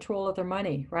having control of their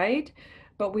money, right?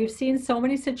 But we've seen so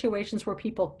many situations where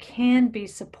people can be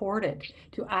supported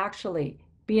to actually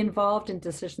be involved in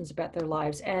decisions about their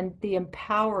lives, and the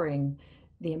empowering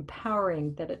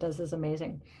that it does is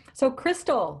amazing. So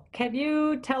Crystal, can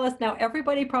you tell us now,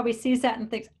 everybody probably sees that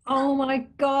and thinks, oh my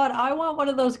God, I want one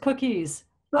of those cookies.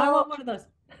 I want one of those.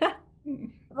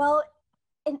 Well,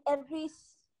 in every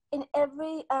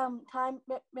time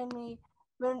when we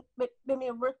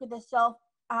work with the self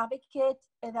advocates,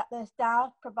 and that the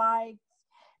staff provides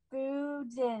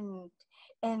foods and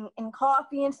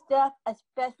coffee and stuff,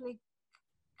 especially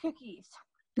cookies.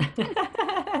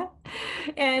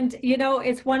 And you know,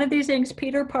 it's one of these things.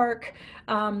 Peter Park,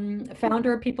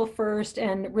 founder of People First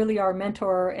and really our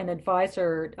mentor and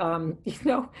advisor, you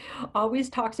know, always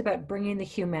talks about bringing the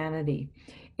humanity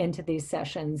into these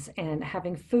sessions and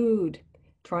having food,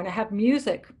 trying to have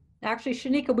music Actually,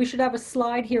 Shanika, we should have a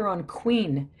slide here on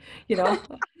Queen, you know.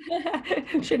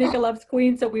 Shanika loves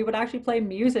Queen, so we would actually play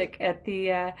music at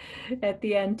the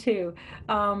end too.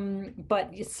 But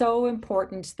so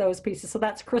important, those pieces. So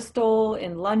that's Crystal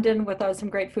in London with some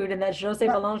great food, and that's Jose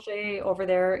Belanger over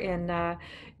there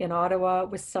in Ottawa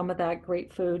with some of that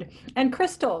great food. And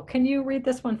Crystal, can you read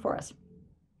this one for us?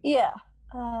 Yeah.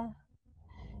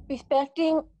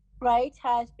 Respecting rights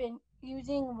has been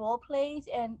using role plays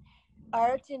and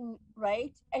arts and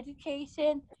rights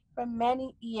education for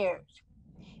many years.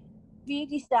 We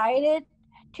decided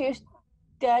to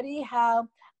study how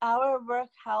our work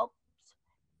helps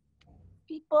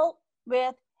people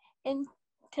with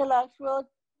intellectual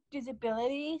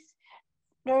disabilities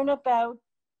learn about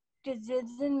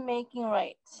decision-making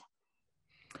rights.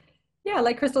 Yeah,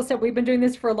 like Crystal said, we've been doing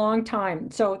this for a long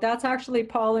time. So that's actually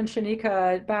Paul and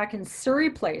Shanika back in Surrey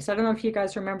Place. I don't know if you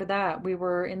guys remember that. We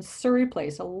were in Surrey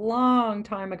Place a long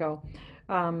time ago,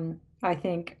 I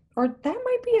think, or that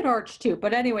might be at Arch too.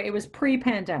 But anyway, it was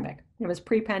pre-pandemic. It was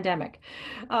pre-pandemic.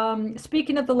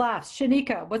 Speaking of the laughs,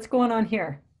 Shanika, what's going on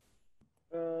here?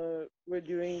 We're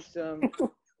doing some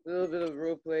little bit of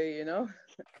role play, you know,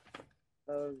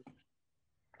 of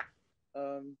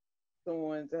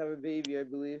someone to have a baby, I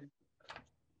believe.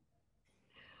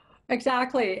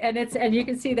 Exactly. And you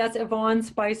can see that's Yvonne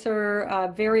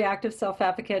Spicer, very active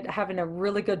self-advocate, having a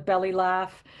really good belly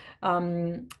laugh.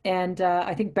 And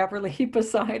I think Beverly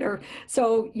beside her.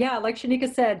 So yeah, like Shanika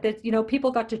said, that, you know,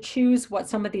 people got to choose what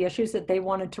some of the issues that they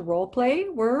wanted to role play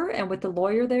were. And with the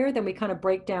lawyer there, then we kind of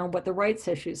break down what the rights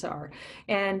issues are.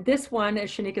 And this one,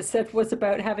 as Shanika said, was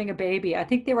about having a baby. I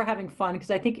think they were having fun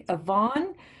because I think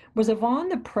was Yvonne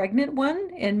the pregnant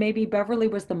one, and maybe Beverly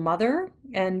was the mother,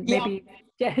 and Yeah, maybe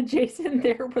Jason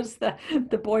there was the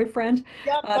boyfriend.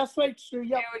 yeah, that's right, Sue.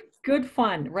 Yeah. Good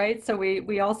fun, right? So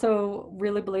we also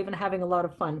really believe in having a lot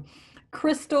of fun.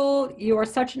 Crystal, you are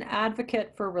such an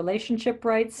advocate for relationship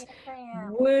rights. Yes, I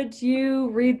am. Would you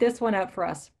read this one out for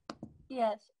us?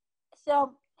 Yes.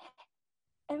 So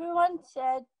everyone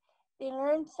said they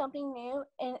learned something new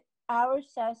in our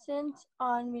sessions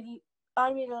on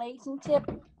relationship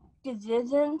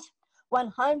decisions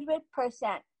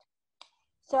 100%.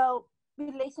 So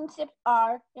relationships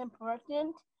are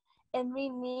important and we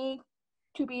need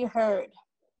to be heard.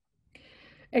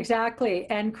 Exactly.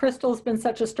 And Crystal's been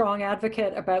such a strong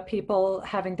advocate about people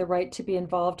having the right to be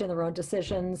involved in their own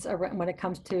decisions when it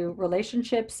comes to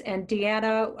relationships. And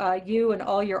Deanna, you and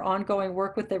all your ongoing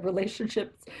work with the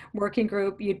relationships working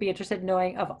group, you'd be interested in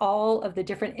knowing of all of the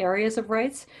different areas of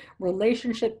rights.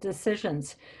 Relationship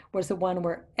decisions was the one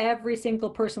where every single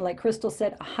person, like Crystal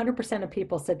said, 100% of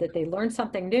people said that they learned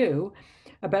something new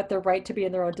about their right to be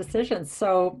in their own decisions.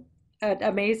 So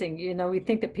amazing. You know, we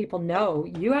think that people know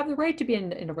you have the right to be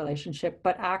in a relationship,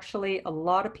 but actually a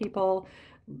lot of people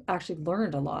actually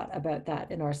learned a lot about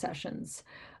that in our sessions.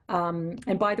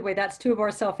 And by the way, that's two of our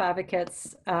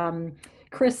self-advocates,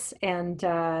 Chris and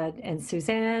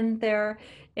Suzanne there.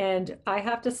 And I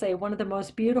have to say, one of the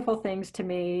most beautiful things to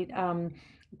me,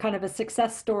 kind of a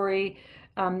success story.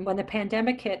 When the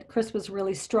pandemic hit, Chris was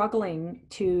really struggling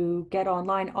to get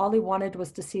online. All he wanted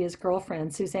was to see his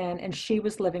girlfriend, Suzanne, and she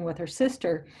was living with her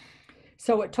sister.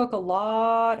 So it took a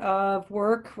lot of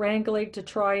work wrangling to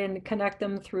try and connect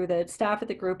them through the staff at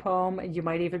the group home. You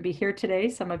might even be here today,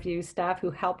 some of you staff who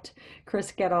helped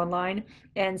Chris get online,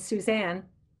 and Suzanne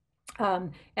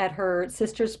at her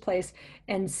sister's place,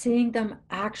 and seeing them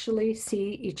actually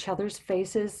see each other's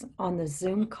faces on the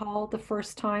Zoom call the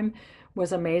first time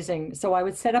was amazing. So I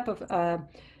would set up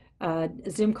a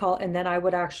Zoom call, and then I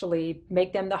would actually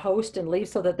make them the host and leave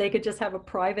so that they could just have a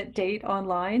private date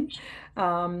online.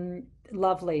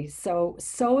 Lovely. So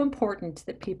important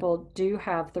that people do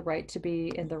have the right to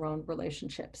be in their own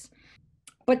relationships.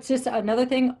 But just another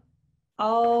thing,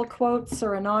 all quotes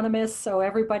are anonymous, so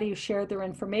everybody who shared their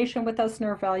information with us in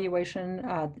our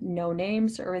evaluation, no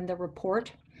names are in the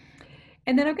report.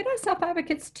 And then I'm going to ask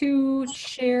self-advocates to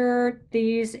share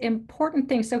these important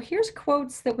things. So here's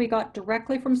quotes that we got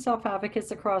directly from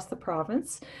self-advocates across the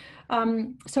province.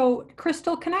 So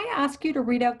Crystal, can I ask you to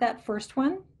read out that first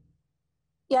one?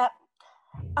 Yep.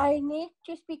 I need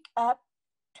to speak up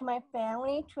to my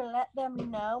family to let them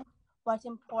know what's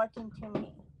important to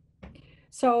me.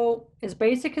 So as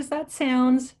basic as that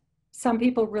sounds, some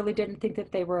people really didn't think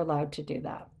that they were allowed to do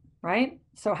that, right?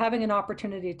 So having an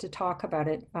opportunity to talk about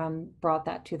it brought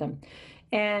that to them.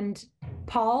 And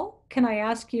Paul, can I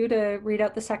ask you to read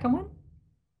out the second one?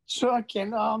 Sure, I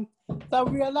can. That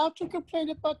we're allowed to complain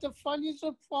about the funniest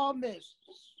of promise.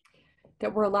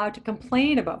 that we're allowed to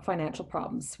complain about financial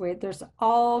problems. There's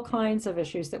all kinds of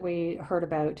issues that we heard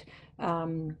about.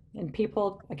 And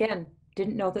people, again,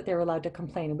 didn't know that they were allowed to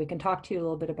complain. And we can talk to you a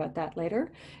little bit about that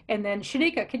later. And then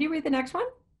Shanika, can you read the next one?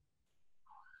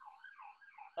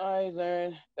 I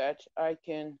learned that I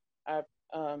can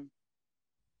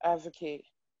advocate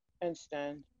and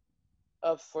stand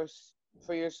up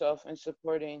for yourself and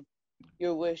supporting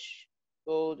your wish,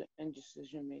 goal, and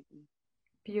decision making.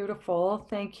 Beautiful,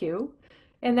 thank you.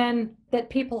 And then that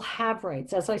people have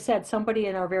rights. As I said, somebody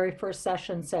in our very first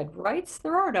session said, rights?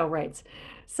 There are no rights.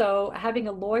 So having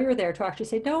a lawyer there to actually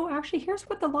say, no, actually, here's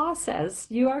what the law says.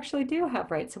 You actually do have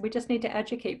rights. And we just need to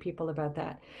educate people about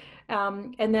that.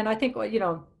 And then I think, you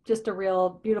know, just a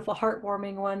real beautiful,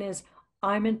 heartwarming one is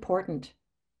I'm important.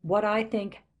 What I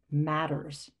think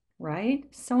matters, right?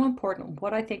 So important.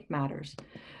 What I think matters.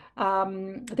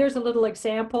 There's a little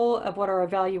example of what our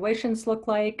evaluations look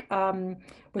like.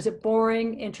 Was it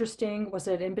boring, interesting? Was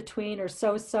it in between or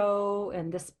so-so?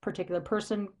 And this particular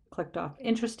person clicked off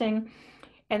interesting.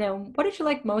 And then what did you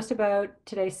like most about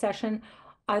today's session?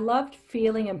 I loved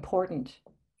feeling important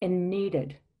and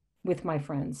needed with my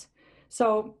friends.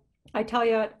 So I tell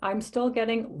you, I'm still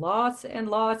getting lots and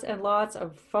lots and lots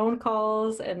of phone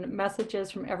calls and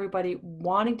messages from everybody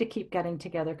wanting to keep getting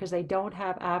together because they don't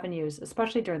have avenues,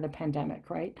 especially during the pandemic,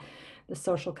 right? The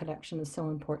social connection is so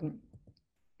important.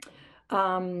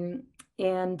 Um,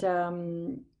 and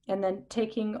then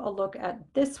taking a look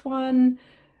at this one.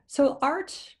 So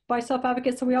art by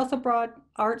self-advocates. So we also brought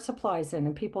art supplies in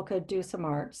and people could do some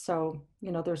art. So,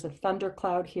 you know, there's a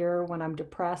thundercloud here when I'm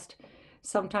depressed.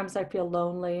 Sometimes I feel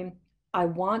lonely. I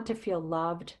want to feel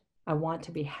loved. I want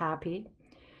to be happy.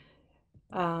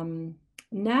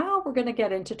 Now we're going to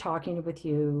get into talking with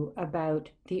you about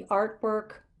the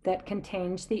artwork that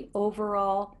contains the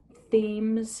overall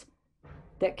themes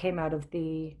that came out of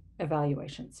the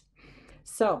evaluations.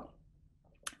 So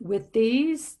with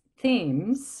these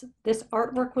themes, this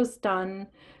artwork was done.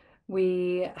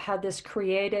 We had this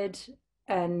created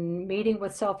and meeting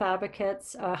with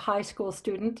self-advocates. A high school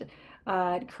student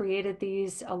created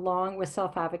these along with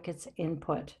self-advocates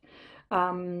input.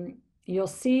 You'll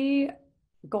see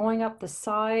going up the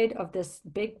side of this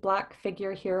big black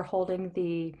figure here holding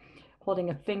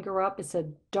a finger up. It's a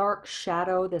dark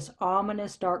shadow, this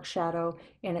ominous dark shadow,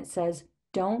 and it says,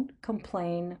 "Don't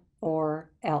complain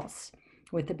or else,"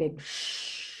 with a big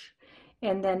shh.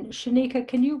 And then Shanika,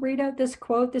 can you read out this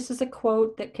quote? This is a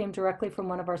quote that came directly from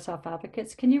one of our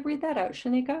self-advocates. Can you read that out,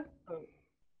 Shanika?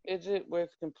 Is it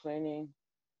worth complaining?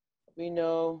 We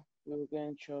know we will get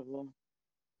in trouble.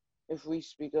 If we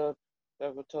speak up,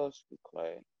 that will tell us to be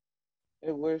quiet.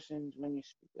 It worsens when you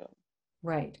speak up.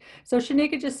 Right. So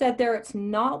Shanika just said there, it's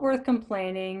not worth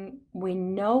complaining. We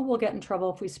know we'll get in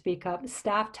trouble if we speak up.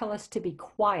 Staff tell us to be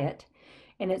quiet,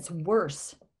 and it's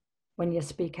worse when you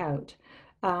speak out.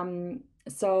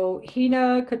 So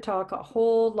Hina could talk a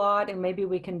whole lot, and maybe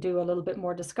we can do a little bit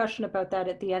more discussion about that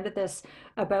at the end of this,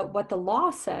 about what the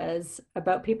law says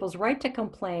about people's right to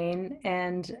complain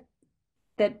and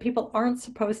that people aren't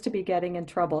supposed to be getting in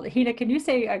trouble. Hina, can you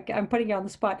say, I'm putting you on the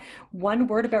spot, one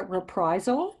word about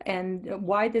reprisal and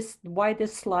why this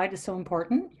slide is so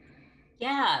important?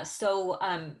 Yeah, so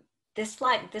this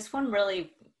one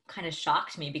really kind of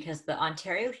shocked me because the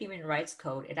Ontario Human Rights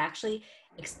Code, it actually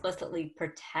explicitly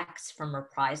protects from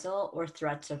reprisal or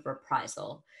threats of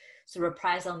reprisal. So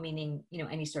reprisal meaning, you know,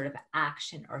 any sort of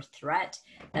action or threat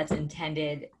that's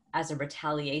intended as a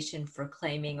retaliation for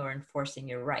claiming or enforcing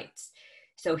your rights.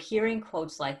 So hearing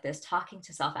quotes like this, talking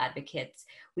to self-advocates,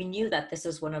 we knew that this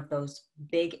is one of those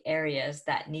big areas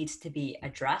that needs to be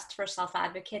addressed for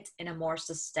self-advocates in a more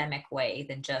systemic way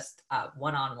than just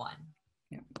one-on-one.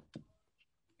 Yeah.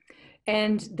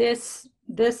 And this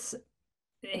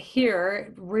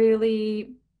here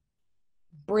really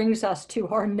brings us to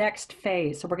our next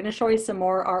phase. So we're going to show you some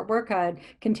more artwork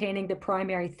containing the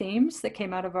primary themes that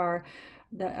came out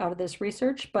of this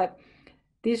research, but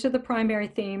these are the primary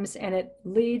themes, and it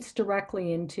leads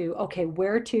directly into, okay,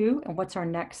 where to and what's our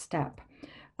next step?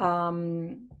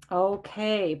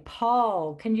 Okay,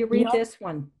 Paul, can you read this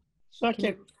one?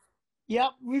 Second. Yeah,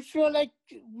 we feel like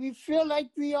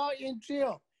we are in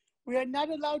jail. We are not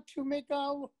allowed to make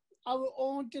our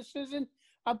own decision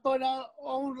about our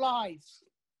own lives.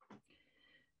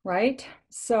 Right.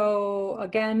 So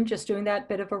again, just doing that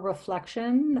bit of a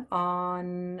reflection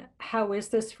on how is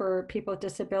this for people with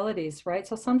disabilities, right?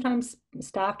 So sometimes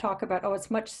staff talk about, oh, it's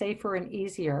much safer and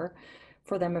easier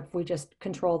for them if we just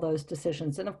control those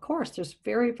decisions. And of course, there's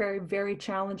very, very, very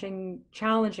challenging,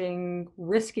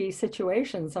 risky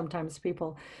situations sometimes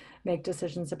people make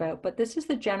decisions about. But this is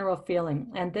the general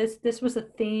feeling. And this was a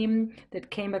theme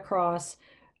that came across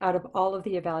out of all of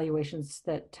the evaluations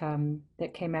that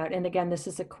that came out. And again, this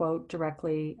is a quote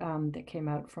directly that came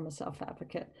out from a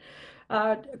self-advocate.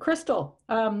 Crystal,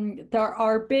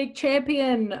 our big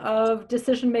champion of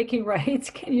decision-making rights.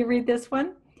 Can you read this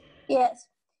one? Yes.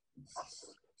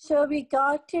 So we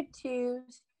got to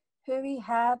choose who we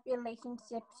have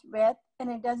relationships with, and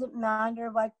it doesn't matter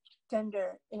what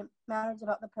gender. It matters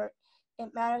about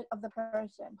it matters of the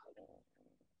person.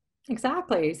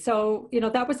 Exactly. So,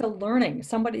 that was a learning.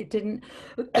 Somebody didn't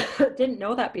didn't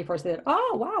know that before. So that,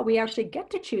 oh, wow, we actually get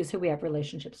to choose who we have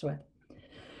relationships with.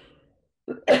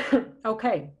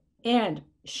 Okay. And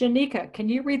Shanika, can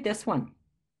you read this one?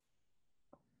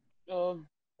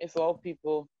 If all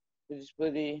people with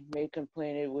disability may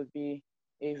complain, it would be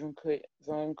a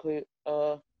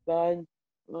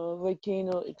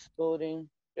volcano exploding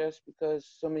just because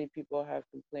so many people have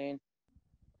complained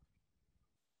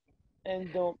and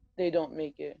they don't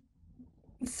make it.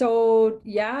 So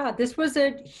yeah, this was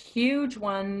a huge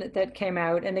one that came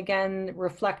out, and again,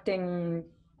 reflecting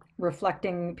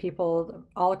people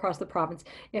all across the province.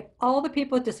 If all the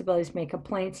people with disabilities make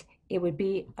complaints, it would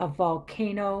be a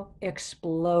volcano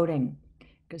exploding,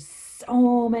 because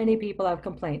so many people have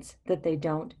complaints that they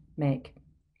don't make,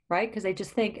 right? Because they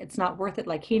just think it's not worth it.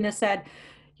 Like Hina said,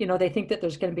 they think that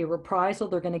there's going to be reprisal,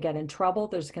 they're going to get in trouble,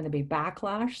 there's going to be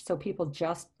backlash. So people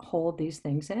just hold these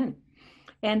things in.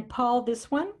 And Paul, this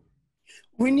one?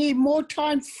 We need more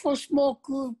time for small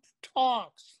group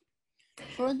talks.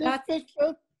 So in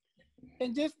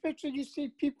this picture, you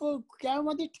see people down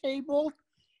on the table,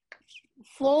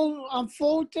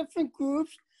 four different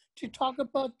groups to talk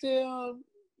about their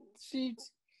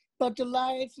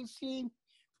lives and see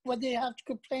what they have to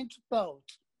complain about.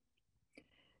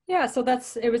 Yeah, so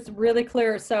it was really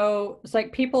clear. So it's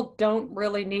like people don't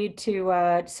really need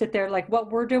to sit there like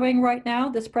what we're doing right now,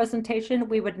 this presentation.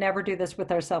 We would never do this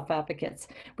with our self-advocates.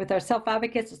 With our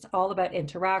self-advocates, it's all about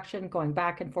interaction, going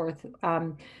back and forth.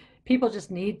 People just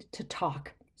need to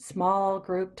talk, small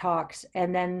group talks.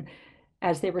 And then,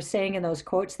 as they were saying in those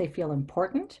quotes, they feel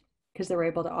important because they're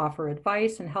able to offer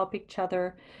advice and help each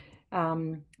other.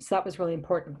 So that was really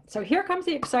important. So here comes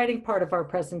the exciting part of our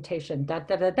presentation. Da,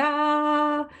 da, da,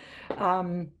 da.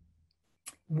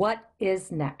 What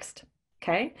is next?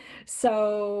 Okay,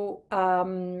 so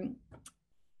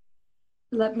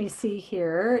let me see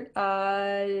here.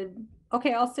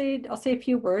 Okay, I'll say a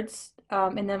few words,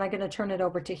 and then I'm going to turn it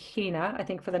over to Hina, I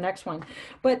think, for the next one.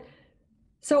 But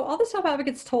so all the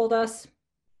self-advocates told us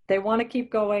they want to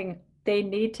keep going. They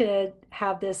need to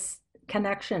have this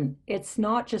connection. It's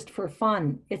not just for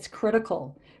fun, it's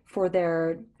critical for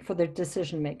their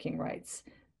decision-making rights.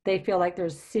 They feel like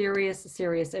there's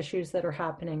serious issues that are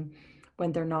happening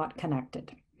when they're not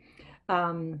connected.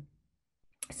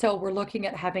 So we're looking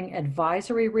at having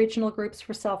advisory regional groups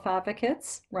for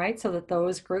self-advocates, right? So that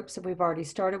those groups that we've already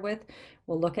started with,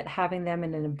 we'll look at having them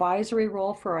in an advisory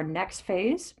role for our next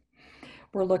phase.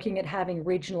 We're looking at having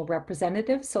regional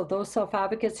representatives, so those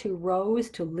self-advocates who rose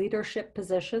to leadership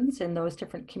positions in those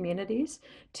different communities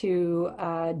to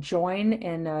join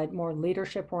in a more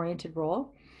leadership-oriented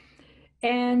role.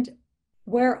 And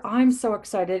where I'm so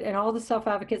excited, and all the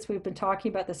self-advocates, we've been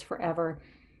talking about this forever,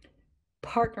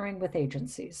 partnering with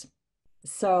agencies.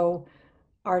 So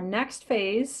our next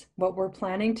phase, what we're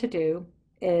planning to do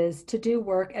is to do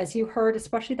work, as you heard,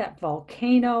 especially that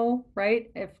volcano,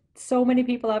 right? If so many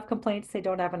people have complaints, they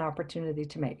don't have an opportunity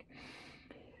to make.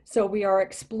 So we are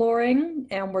exploring,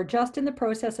 and we're just in the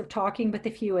process of talking with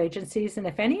a few agencies. And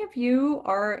if any of you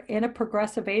are in a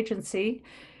progressive agency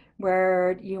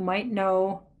where you might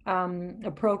know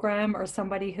a program or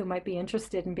somebody who might be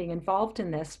interested in being involved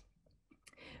in this,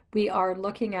 we are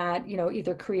looking at,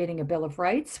 either creating a Bill of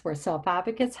Rights where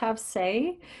self-advocates have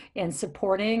say in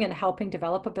supporting and helping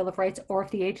develop a Bill of Rights, or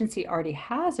if the agency already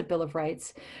has a Bill of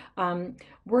Rights,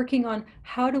 working on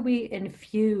how do we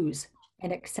infuse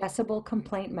an accessible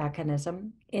complaint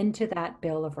mechanism into that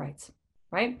Bill of Rights,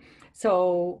 right?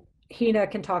 So Hina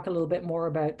can talk a little bit more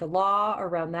about the law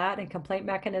around that and complaint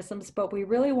mechanisms, but we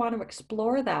really want to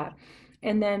explore that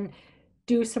and then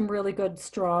do some really good,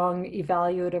 strong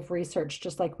evaluative research,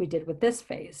 just like we did with this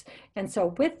phase. And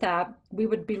so with that, we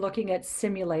would be looking at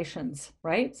simulations,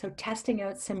 right? So testing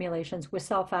out simulations with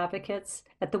self-advocates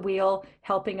at the wheel,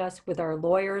 helping us with our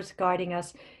lawyers, guiding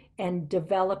us, and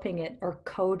developing it or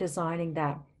co-designing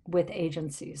that with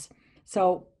agencies.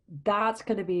 So that's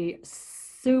going to be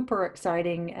super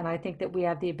exciting. And I think that we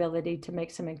have the ability to make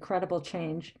some incredible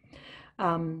change.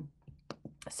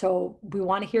 So we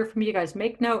want to hear from you guys.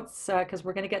 Make notes because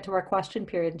we're going to get to our question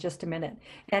period in just a minute.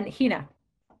 And Hina.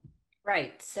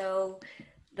 Right. So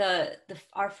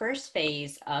our first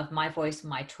phase of My Voice,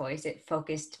 My Choice, it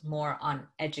focused more on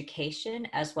education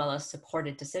as well as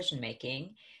supported decision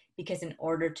making, because in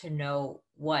order to know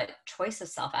what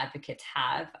choices self-advocates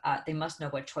have, they must know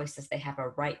what choices they have a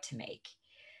right to make.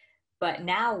 But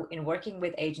now, in working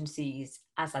with agencies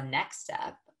as a next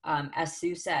step, as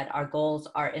Sue said, our goals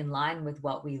are in line with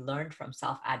what we learned from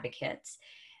self-advocates.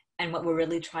 And what we're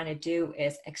really trying to do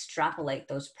is extrapolate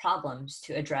those problems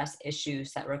to address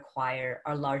issues that require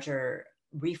a larger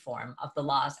reform of the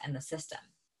laws and the system.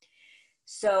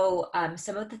 So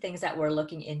some of the things that we're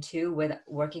looking into with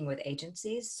working with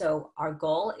agencies. So our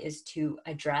goal is to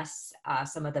address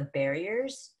some of the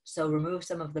barriers. So remove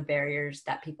some of the barriers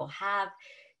that people have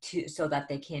so that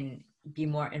they can be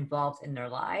more involved in their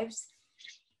lives.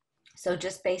 So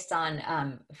just based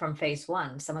on from phase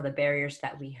one, some of the barriers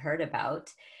that we heard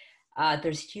about,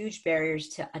 there's huge barriers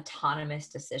to autonomous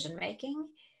decision making.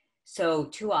 So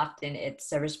too often it's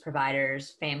service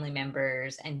providers, family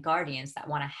members, and guardians that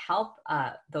want to help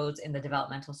those in the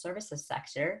developmental services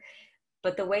sector.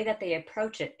 But the way that they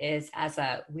approach it is as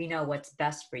a "we know what's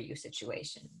best for you"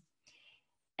 situation.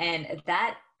 And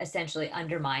that essentially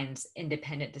undermines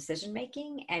independent decision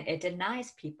making, and it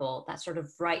denies people that sort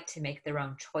of right to make their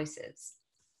own choices.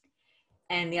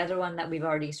 And the other one that we've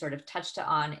already sort of touched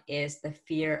on is the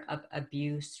fear of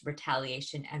abuse,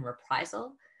 retaliation, and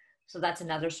reprisal. So that's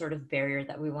another sort of barrier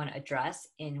that we want to address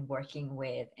in working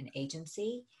with an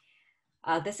agency.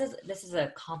 This is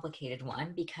a complicated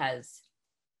one because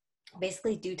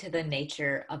basically due to the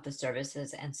nature of the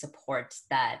services and supports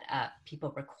that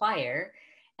people require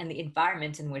and the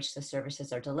environment in which the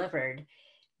services are delivered,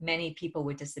 many people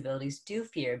with disabilities do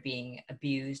fear being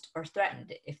abused or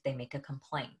threatened if they make a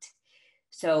complaint.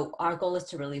 So our goal is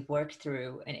to really work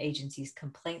through an agency's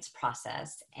complaints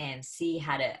process and see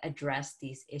how to address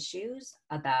these issues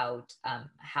about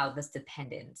how this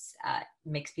dependence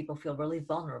makes people feel really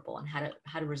vulnerable and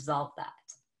how to resolve that.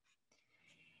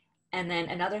 And then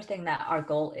another thing that our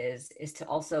goal is to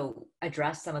also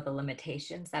address some of the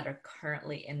limitations that are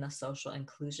currently in the Social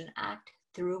Inclusion Act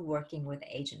through working with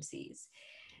agencies.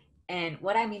 And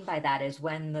what I mean by that is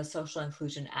when the Social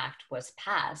Inclusion Act was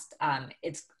passed,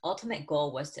 its ultimate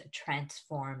goal was to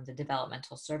transform the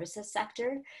developmental services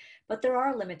sector, but there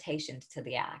are limitations to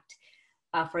the act.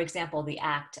 For example, the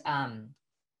act,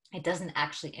 it doesn't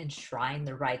actually enshrine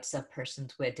the rights of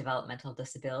persons with developmental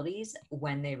disabilities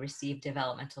when they receive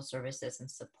developmental services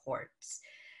and supports.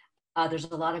 There's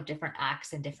a lot of different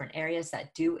acts in different areas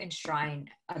that do enshrine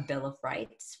a Bill of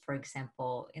Rights. For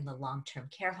example, in the long-term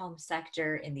care home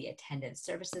sector, in the attendance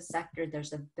services sector,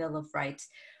 there's a Bill of Rights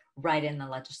right in the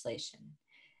legislation.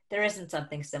 There isn't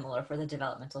something similar for the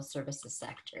developmental services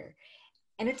sector.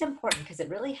 And it's important because it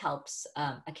really helps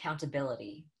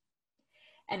accountability.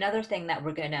 Another thing that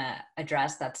we're going to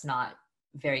address that's not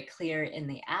very clear in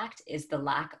the Act is the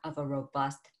lack of a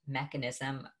robust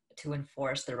mechanism to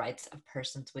enforce the rights of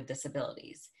persons with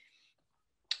disabilities.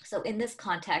 So in this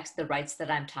context, the rights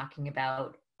that I'm talking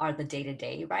about are the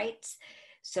day-to-day rights.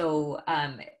 So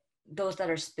those that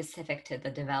are specific to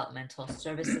the developmental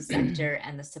services sector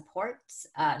and the supports,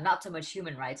 not so much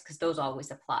human rights, because those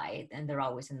always apply and they're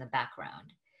always in the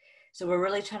background. So we're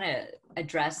really trying to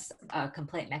address a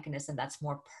complaint mechanism that's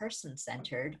more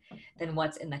person-centered than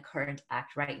what's in the current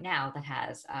act right now that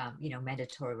has,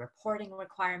 mandatory reporting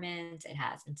requirements, it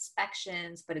has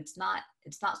inspections, but it's not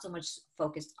so much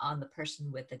focused on the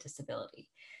person with the disability.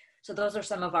 So those are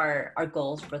some of our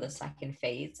goals for the second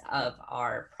phase of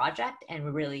our project.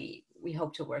 And we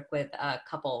hope to work with a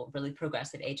couple really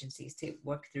progressive agencies to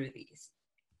work through these.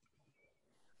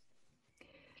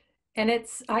 And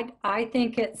I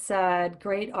think it's a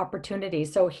great opportunity.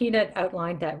 So Hina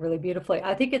outlined that really beautifully.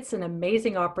 I think it's an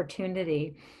amazing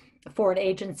opportunity for an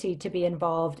agency to be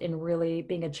involved in really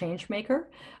being a change maker.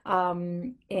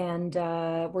 And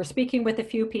we're speaking with a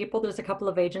few people. There's a couple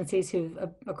of agencies who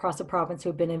across the province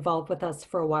who've been involved with us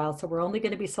for a while. So we're only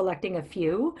going to be selecting a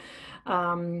few.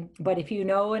 But if you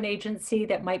know an agency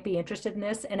that might be interested in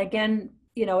this, and again,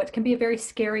 it can be a very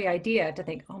scary idea to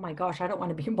think, oh my gosh, I don't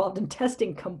want to be involved in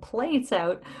testing complaints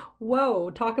out. Whoa,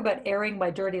 talk about airing my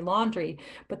dirty laundry.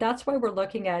 But that's why we're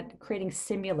looking at creating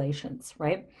simulations,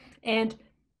 right? And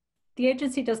the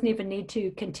agency doesn't even need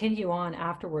to continue on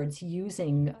afterwards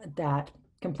using that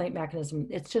complaint mechanism.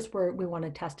 It's just where we want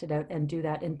to test it out and do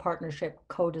that in partnership,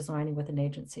 co-designing with an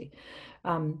agency.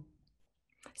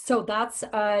 So that's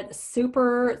a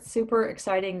super, super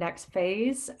exciting next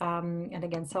phase. And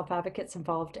again, self-advocates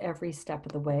involved every step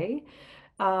of the way.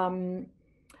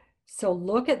 So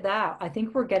look at that. I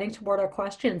think we're getting toward our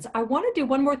questions. I want to do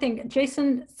one more thing.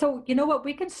 Jason, so you know what?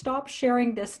 We can stop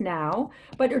sharing this now,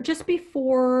 but just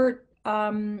before,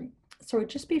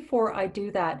 just before I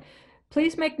do that,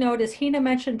 please make note, as Hina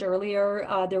mentioned earlier,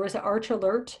 there was an Arch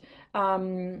alert.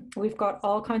 We've got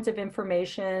all kinds of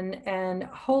information, and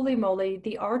holy moly,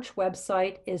 the Arch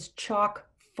website is chock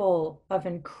full of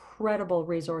incredible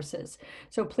resources.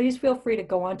 So please feel free to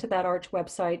go onto that Arch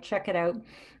website, check it out.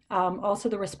 Also,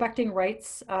 the Respecting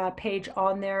Rights page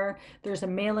on there. There's a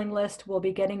mailing list. We'll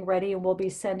be getting ready, and we'll be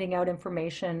sending out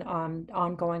information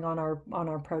ongoing on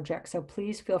our project. So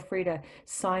please feel free to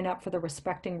sign up for the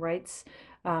Respecting Rights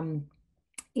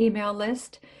email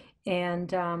list, and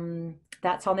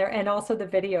that's on there, and also the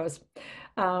videos.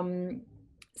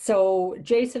 So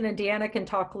Jason and Deanna can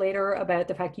talk later about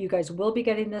the fact you guys will be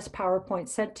getting this PowerPoint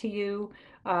sent to you,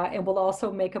 and we'll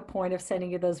also make a point of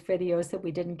sending you those videos that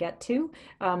we didn't get to.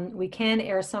 We can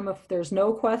air some if there's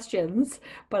no questions,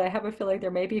 but I have a feeling there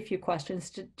may be a few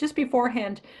questions. Just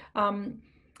beforehand,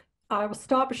 I will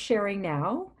stop sharing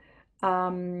now.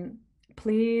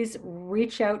 Please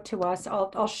reach out to us.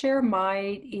 I'll share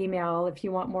my email if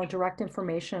you want more direct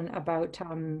information about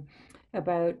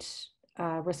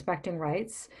respecting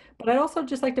rights. But I'd also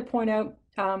just like to point out,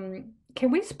 can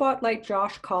we spotlight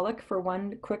Josh Collick for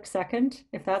one quick second,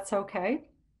 if that's okay?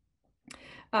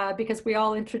 Because we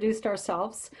all introduced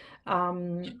ourselves,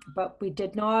 but we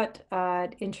did not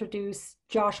introduce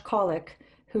Josh Collick,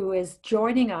 who is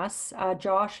joining us.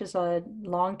 Josh is a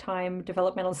longtime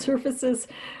developmental services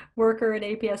worker at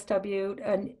APSW,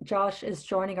 and Josh is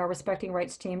joining our Respecting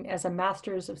Rights team as a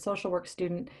Master's of Social Work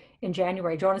student in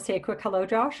January. Do you want to say a quick hello,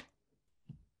 Josh?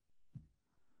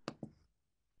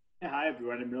 Yeah, hi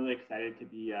everyone. I'm really excited to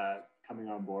be coming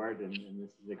on board, and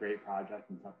this is a great project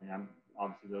and something I'm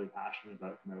obviously really passionate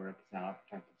about for my work as an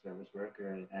protective service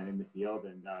worker and in the field,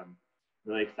 and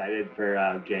really excited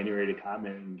for January to come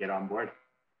and get on board.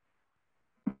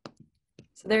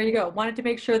 So there you go. Wanted to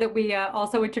make sure that we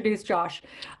also introduce Josh.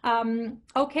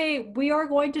 Okay, we are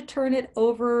going to turn it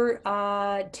over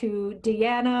to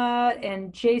Deanna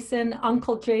and Jason,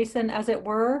 Uncle Jason, as it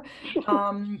were,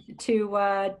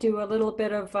 to do a little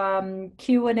bit of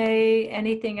Q&A,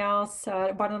 anything else.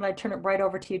 Why don't I turn it right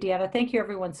over to you, Deanna? Thank you,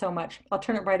 everyone, so much. I'll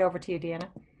turn it right over to you, Deanna.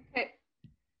 Okay.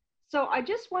 So I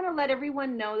just want to let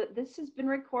everyone know that this has been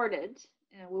recorded.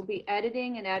 We'll be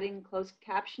editing and adding closed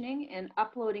captioning and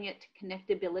uploading it to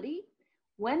Connectability.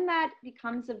 When that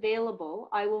becomes available,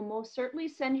 I will most certainly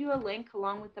send you a link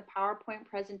along with the PowerPoint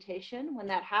presentation when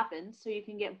that happens, so you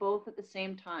can get both at the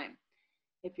same time.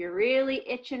 If you're really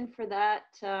itching for that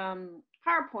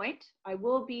PowerPoint, I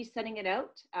will be sending it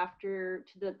out after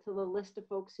to the list of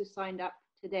folks who signed up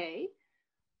today.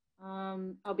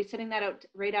 I'll be sending that out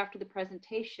right after the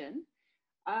presentation.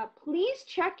 Please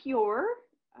check your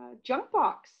junk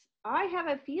box. I have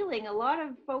a feeling a lot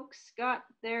of folks got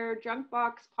their junk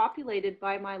box populated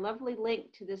by my lovely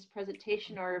link to this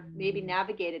presentation, or maybe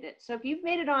navigated it. So if you've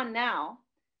made it on now,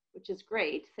 which is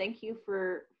great, thank you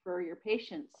for your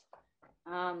patience.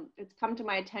 It's come to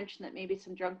my attention that maybe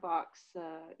some junk box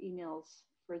emails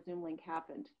for a Zoom link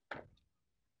happened.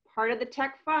 Part of the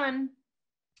tech fun.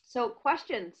 So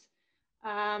questions.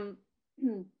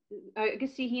 I can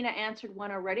see Hina answered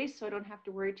one already, so I don't have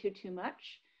to worry too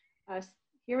much.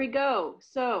 Here we go.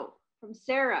 So from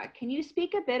Sarah, can you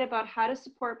speak a bit about how to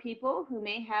support people who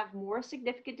may have more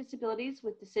significant disabilities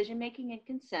with decision-making and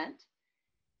consent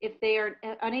if they are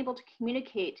unable to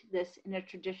communicate this in a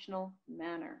traditional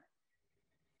manner?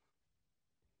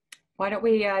 Why don't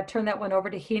we turn that one over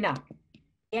to Hina?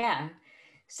 Yeah.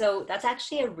 So that's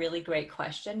actually a really great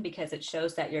question, because it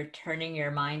shows that you're turning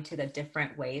your mind to the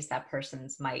different ways that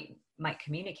persons might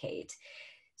communicate.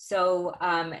 So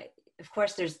of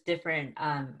course, there's different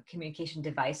communication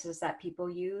devices that people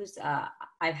use.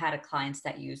 I've had clients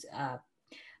that use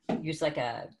like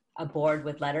a board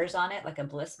with letters on it, like a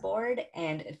bliss board.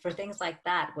 And for things like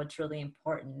that, what's really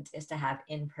important is to have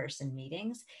in-person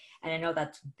meetings. And I know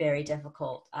that's very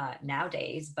difficult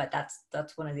nowadays, but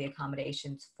that's one of the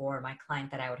accommodations for my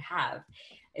client that I would have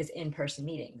is in-person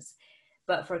meetings.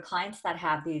 But for clients that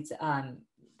have these,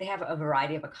 they have a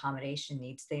variety of accommodation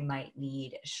needs. They might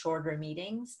need shorter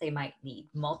meetings. They might need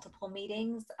multiple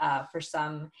meetings. For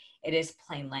some, it is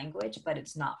plain language, but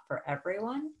it's not for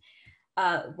everyone.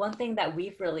 One thing that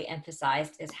we've really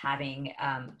emphasized is having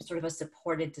sort of a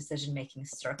supported decision-making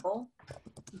circle.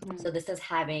 Mm-hmm. So this is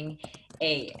having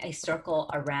a circle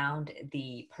around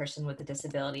the person with a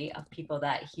disability of people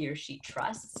that he or she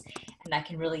trusts, and that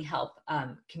can really help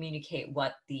communicate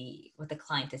what the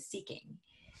client is seeking.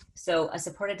 So a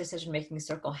supported decision-making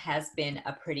circle has been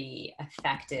a pretty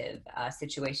effective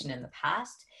situation in the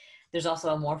past. There's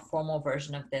also a more formal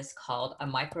version of this called a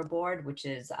microboard, which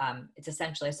is, it's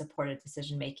essentially a supported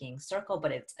decision-making circle,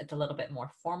 but it's a little bit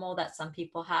more formal that some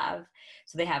people have.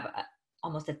 So they have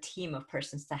almost a team of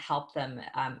persons to help them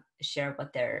share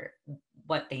what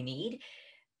they need.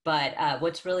 But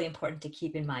what's really important to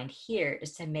keep in mind here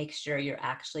is to make sure you're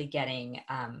actually getting,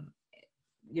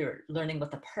 you're learning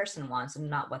what the person wants and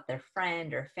not what their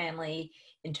friend or family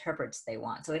interprets they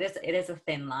want. So it is a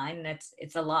thin line, and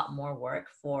it's a lot more work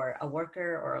for a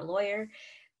worker or a lawyer,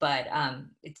 but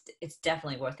it's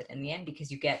definitely worth it in the end,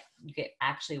 because you get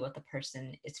actually what the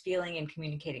person is feeling and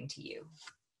communicating to you.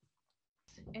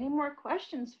 Any more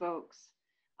questions, folks?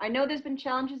 I know there's been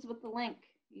challenges with the link.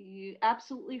 You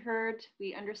absolutely heard,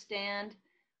 we understand.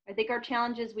 I think our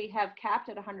challenge is we have capped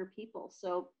at 100 people.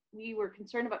 So we were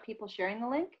concerned about people sharing the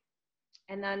link,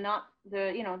 and then not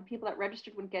the, people that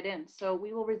registered wouldn't get in. So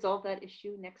we will resolve that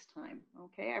issue next time.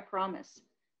 Okay, I promise.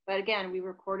 But again, we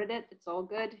recorded it. It's all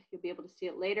good. You'll be able to see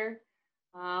it later.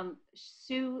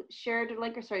 Sue shared a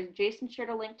link, or sorry, Jason shared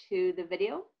a link to the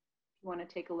video. If you want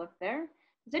to take a look there.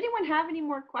 Does anyone have any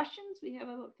more questions? We have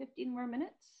about 15 more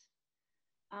minutes.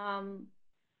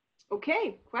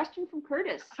 Okay, question from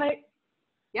Curtis. Hi.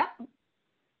 Yeah.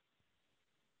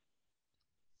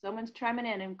 Someone's chiming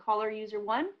in, and caller user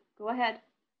 1, go ahead.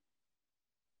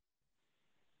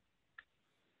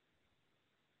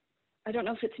 I don't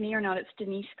know if it's me or not. It's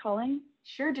Denise calling.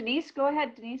 Sure, Denise, go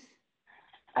ahead, Denise.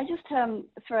 I just,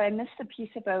 sorry, I missed the piece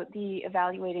about the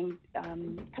evaluating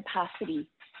capacity.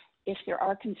 If there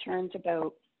are concerns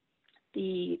about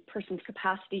the person's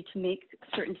capacity to make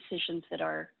certain decisions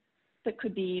that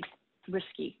could be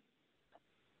risky.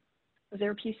 Was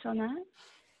there a piece on that?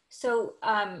 So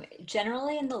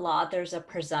generally in the law, there's a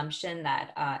presumption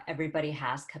that everybody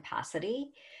has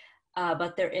capacity,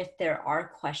 but if there are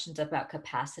questions about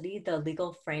capacity, the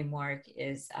legal framework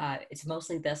is, it's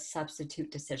mostly the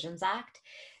Substitute Decisions Act.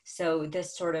 So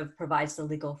this sort of provides the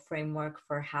legal framework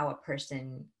for how a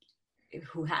person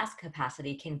who has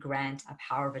capacity can grant a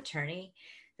power of attorney.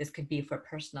 This could be for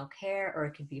personal care, or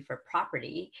it could be for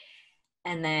property.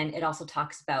 And then it also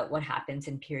talks about what happens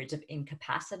in periods of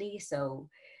incapacity. So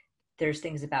there's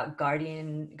things about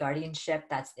guardianship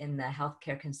that's in the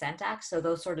Healthcare Consent Act. So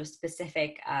those sort of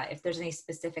specific, if there's any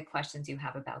specific questions you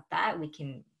have about that, we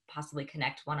can possibly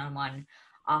connect one-on-one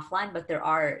offline, but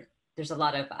there's a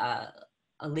lot of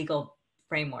a legal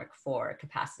framework for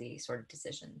capacity sort of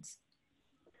decisions.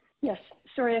 Yes,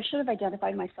 sorry, I should have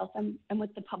identified myself. I'm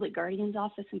with the Public Guardian's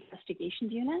Office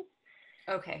Investigations Unit.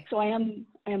 Okay. So I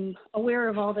am aware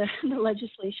of all the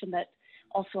legislation that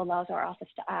also allows our office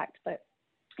to act, but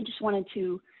I just wanted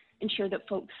to ensure that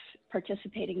folks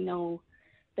participating know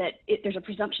that there's a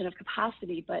presumption of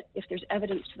capacity, but if there's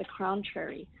evidence to the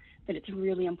contrary, that it's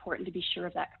really important to be sure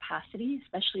of that capacity,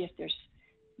 especially if there's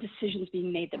decisions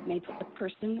being made that may put the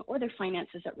person or their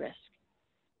finances at risk.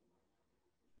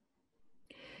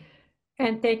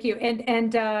 And thank you.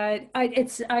 And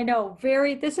I know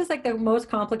this is like the most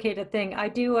complicated thing. I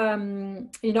do,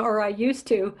 or I used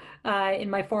to, in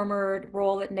my former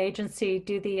role at an agency,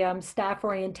 do the staff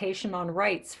orientation on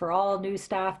rights for all new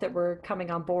staff that were coming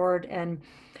on board. And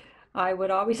I would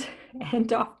always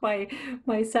end off my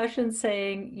session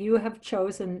saying, you have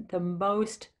chosen the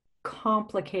most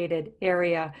complicated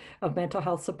area of mental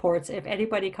health supports. If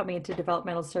anybody coming into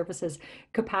developmental services,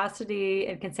 capacity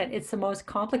and consent, it's the most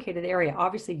complicated area.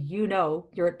 Obviously,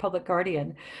 you're at Public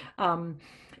Guardian.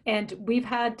 And we've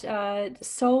had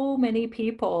so many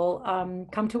people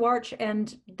come to Arch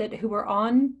and who were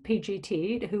on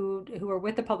PGT, who are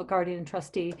with the Public Guardian and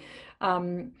trustee,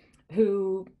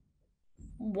 who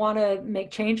want to make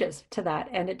changes to that,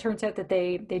 and it turns out that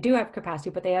they do have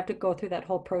capacity, but they have to go through that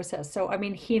whole process. So I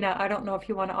mean, Hina, I don't know if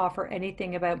you want to offer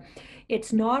anything about,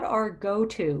 it's not our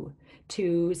go-to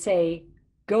to say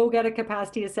go get a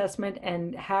capacity assessment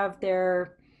and have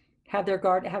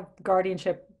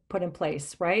guardianship put in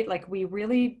place, right? Like, we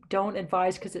really don't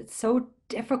advise, because it's so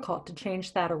difficult to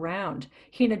change that around.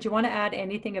 Hina, do you want to add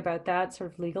anything about that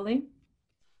sort of legally?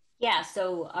 Yeah,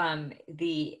 so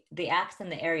the acts in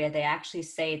the area, they actually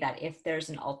say that if there's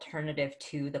an alternative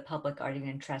to the public guardian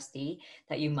and trustee,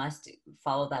 that you must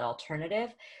follow that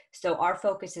alternative. So our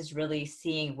focus is really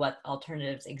seeing what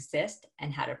alternatives exist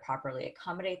and how to properly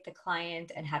accommodate the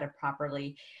client, and how to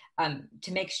properly,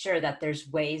 to make sure that there's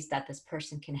ways that this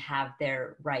person can have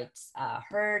their rights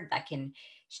heard, that can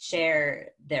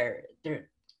share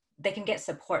they can get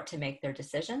support to make their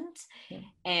decisions. Yeah.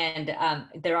 And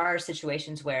there are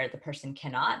situations where the person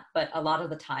cannot, but a lot of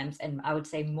the times, and I would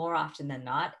say more often than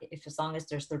not, if as long as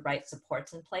there's the right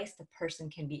supports in place, the person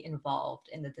can be involved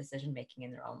in the decision making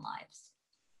in their own lives.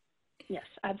 Yes,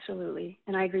 absolutely.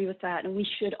 And I agree with that. And we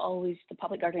should always, the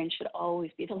public guardian should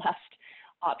always be the last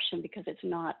option, because it's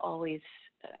not always,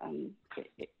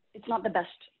 it's not the best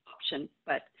option,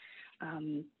 but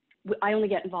I only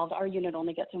get involved, our unit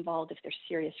only gets involved if there's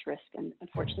serious risk. And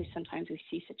unfortunately, sometimes we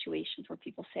see situations where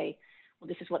people say, well,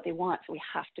 this is what they want, so we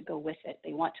have to go with it.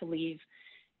 They want to leave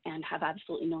and have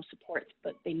absolutely no support,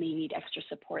 but they may need extra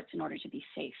supports in order to be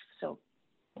safe. So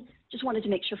just wanted to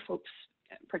make sure folks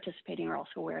participating are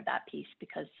also aware of that piece,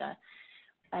 because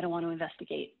I don't want to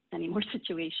investigate any more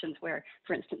situations where,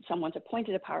 for instance, someone's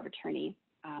appointed a power of attorney,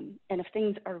 and if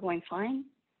things are going fine,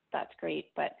 that's great.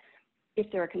 But if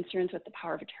there are concerns with the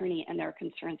power of attorney and there are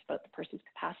concerns about the person's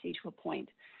capacity to appoint,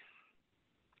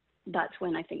 that's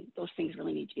when I think those things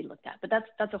really need to be looked at. But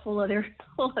that's a whole other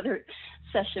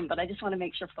session. But I just want to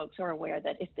make sure folks are aware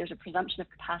that if there's a presumption of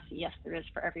capacity, yes, there is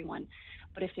for everyone.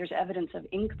 But if there's evidence of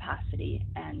incapacity,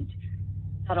 and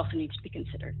that also needs to be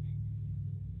considered.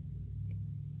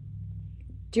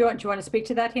 Do you want to speak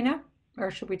to that, Hina, or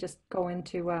should we just go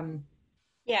into?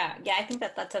 Yeah, I think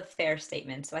that's a fair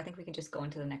statement. So I think we can just go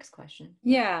into the next question.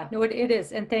 Yeah, no, it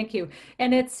is, and thank you.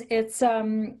 And it's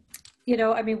you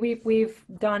know, I mean, we've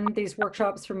done these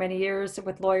workshops for many years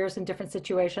with lawyers in different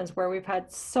situations where we've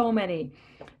had so many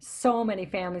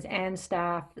families and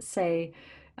staff say,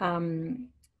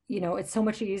 you know, it's so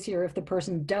much easier if the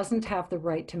person doesn't have the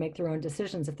right to make their own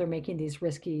decisions, if they're making these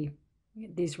risky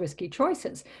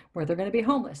choices where they're going to be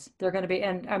homeless, they're going to be,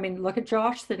 and I mean, look at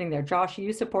Josh sitting there. Josh,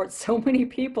 you support so many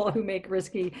people who make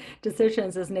risky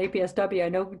decisions as an APSW. I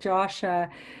know Josh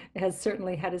has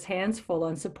certainly had his hands full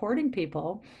on supporting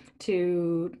people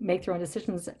to make their own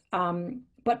decisions,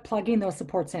 but plugging those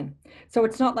supports in. So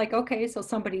it's not like, okay, so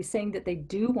somebody's saying that they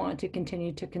do want to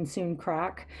continue to consume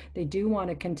crack, they do want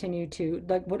to continue to,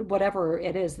 like, whatever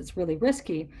it is that's really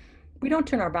risky. We don't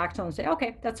turn our backs on and say,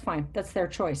 okay, that's fine, that's their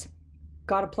choice.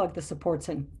 Got to plug the supports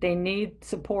in. They need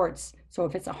supports. So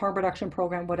if it's a harm reduction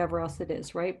program, whatever else it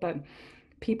is, right? But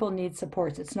people need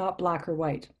supports. It's not black or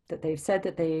white, that they've said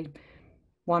that they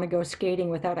want to go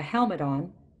skating without a helmet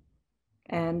on.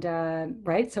 And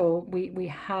right, so we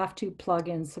have to plug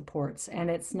in supports, and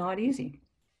it's not easy.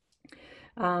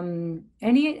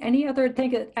 Any other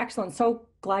thing? Excellent. So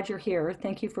glad you're here.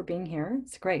 Thank you for being here.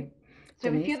 It's great. So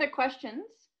I have a few Denise? other questions.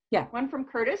 Yeah. One from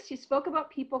Curtis. You spoke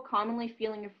about people commonly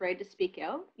feeling afraid to speak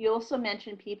out. You also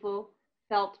mentioned people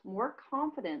felt more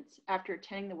confidence after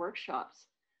attending the workshops.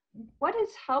 What has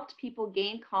helped people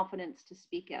gain confidence to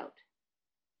speak out?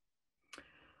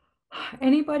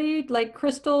 Anybody, like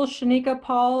Crystal, Shanika,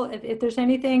 Paul, if there's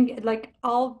anything, like,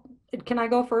 can I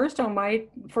go first on my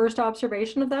first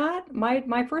observation of that?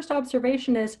 My first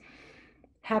observation is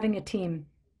having a team,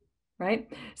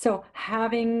 right? So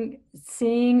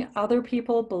seeing other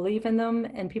people believe in them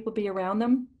and people be around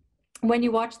them. When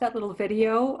you watch that little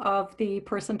video of the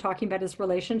person talking about his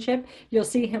relationship, you'll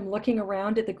see him looking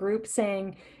around at the group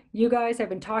saying, you guys, I've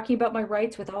been talking about my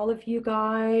rights with all of you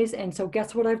guys, and so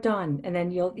guess what I've done? And then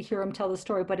you'll hear him tell the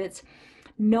story, but it's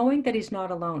knowing that he's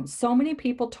not alone. So many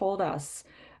people told us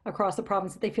across the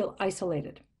province that they feel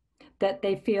isolated, that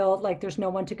they feel like there's no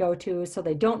one to go to, so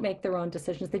they don't make their own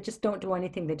decisions. They just don't do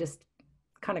anything. They just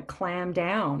kind of clam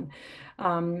down.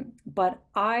 But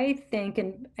I think,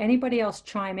 and anybody else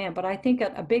chime in, but I think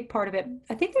a big part of it,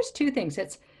 I think there's two things.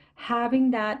 It's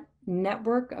having that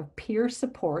network of peer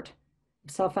support,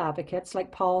 self-advocates,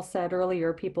 like Paul said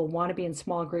earlier, people want to be in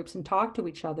small groups and talk to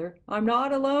each other. I'm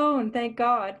not alone, thank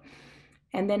God.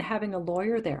 And then having a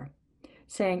lawyer there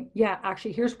saying, yeah,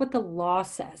 actually, here's what the law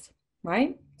says,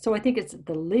 right? So I think it's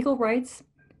the legal rights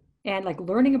and like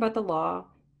learning about the law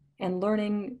and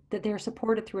learning that they're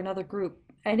supported through another group.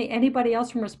 Anybody else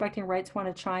from Respecting Rights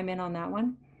want to chime in on that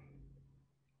one?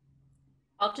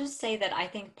 I'll just say that I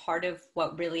think part of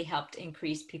what really helped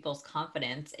increase people's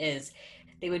confidence is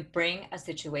they would bring a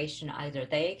situation either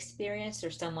they experienced or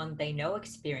someone they know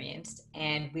experienced,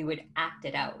 and we would act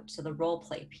it out. So the role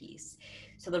play piece.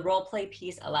 So the role play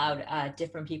piece allowed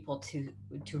different people to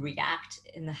react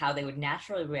in how they would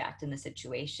naturally react in the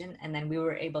situation. And then we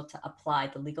were able to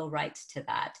apply the legal rights to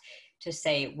that, to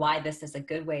say why this is a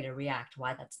good way to react,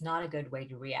 why that's not a good way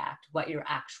to react, what your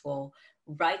actual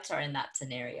rights are in that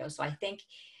scenario. So I think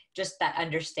just that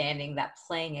understanding, that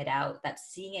playing it out, that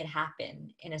seeing it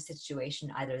happen in a situation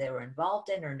either they were involved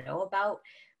in or know about,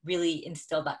 really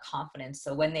instilled that confidence.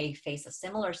 So when they face a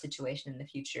similar situation in the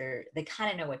future, they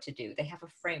kind of know what to do. They have a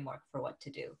framework for what to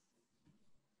do.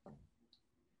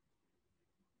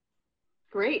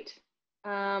 Great.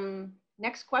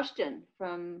 Next question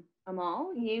from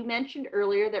Amal. You mentioned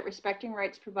earlier that Respecting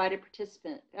Rights provided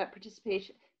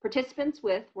participants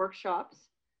with workshops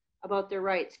about their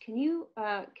rights. Can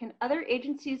other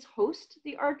agencies host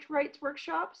the Arch Rights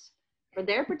workshops for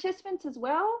their participants as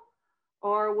well?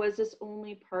 Or was this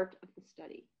only part of the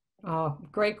study? Oh,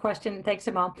 great question. Thanks,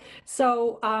 Amal.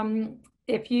 So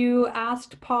if you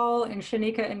asked Paul and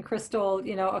Shanika and Crystal,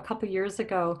 you know, a couple years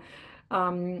ago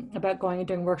about going and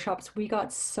doing workshops, we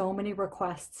got so many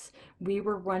requests. We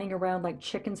were running around like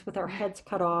chickens with our heads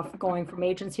cut off, going from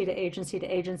agency to agency to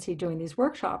agency doing these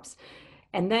workshops.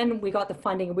 And then we got the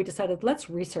funding and we decided, let's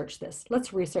research this.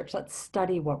 Let's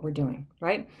study what we're doing,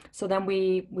 right? So then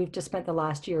we've just spent the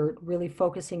last year really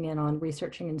focusing in on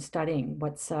researching and studying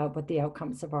what the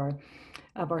outcomes of our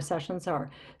sessions are.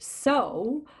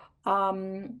 So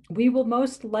we will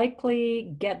most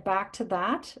likely get back to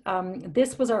that.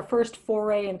 This was our first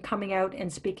foray in coming out and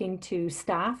speaking to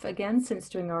staff again since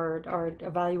doing our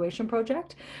evaluation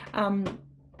project.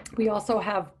 We also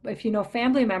have, if you know,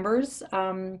 family members,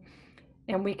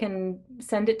 and we can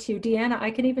send it to you. Deanna, I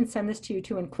can even send this to you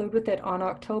to include with it on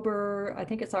October, I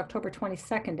think it's October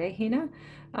 22nd, Hina?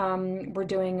 We're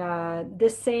doing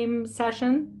this same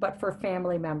session, but for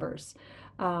family members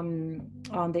on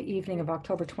the evening of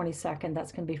October 22nd.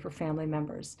 That's going to be for family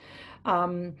members.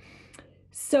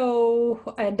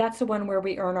 So, and that's the one where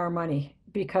we earn our money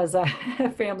because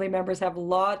family members have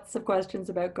lots of questions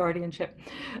about guardianship.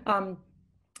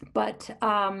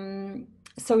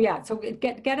 So yeah, so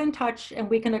get in touch and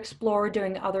we can explore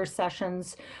doing other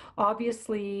sessions.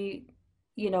 Obviously,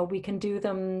 you know, we can do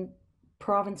them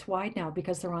province-wide now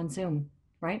because they're on Zoom,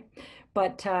 right?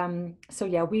 But so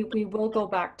yeah, we will go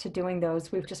back to doing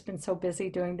those. We've just been so busy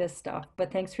doing this stuff.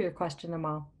 But thanks for your question,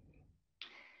 Amal.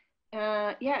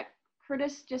 Yeah,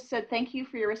 Curtis just said, thank you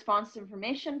for your response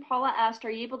information. Paula asked,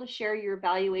 are you able to share your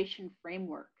evaluation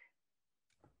framework?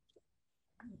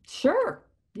 Sure,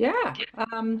 yeah.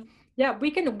 Yeah,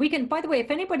 we can, by the way, if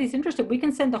anybody's interested, we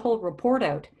can send the whole report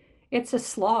out. It's a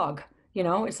slog, you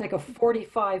know, it's like a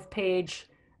 45-page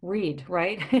read,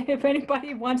 right? If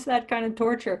anybody wants that kind of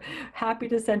torture, happy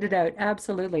to send it out.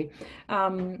 Absolutely.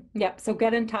 Yeah, so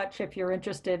get in touch if you're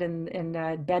interested in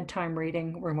bedtime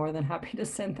reading. We're more than happy to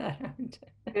send that out.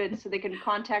 Good. So they can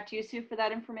contact you, Sue, for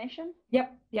that information?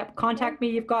 Yep. Contact me.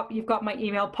 You've got my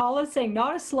email. Paula's saying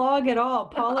not a slog at all.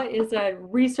 Paula is a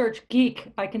research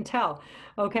geek, I can tell.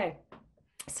 Okay.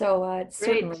 So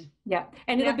certainly, yeah.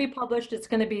 And it'll be published. It's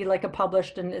going to be like a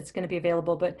published and it's going to be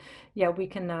available, but yeah, we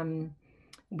can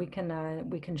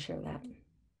share that.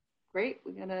 Great.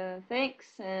 We're gonna thanks.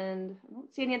 And I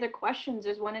don't see any other questions.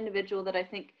 There's one individual that I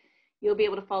think you'll be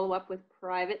able to follow up with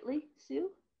privately, Sue.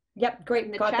 Yep, great.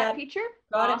 In the got chat that. feature.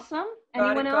 Got awesome. It.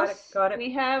 Got Anyone it, else? Got it.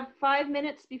 We have 5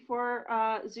 minutes before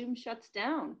Zoom shuts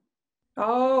down.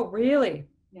 Oh, really?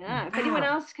 Yeah. If anyone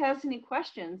else has any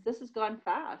questions, this has gone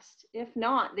fast. If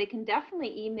not, they can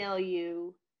definitely email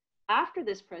you after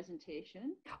this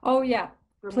presentation. Oh yeah.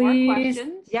 For please. more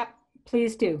questions. Yep.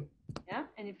 Please do. Yeah.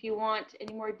 And if you want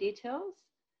any more details,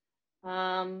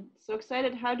 so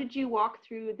excited. How did you walk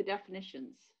through the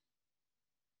definitions?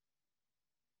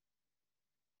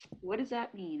 What does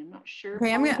that mean? I'm not sure.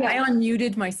 Okay, I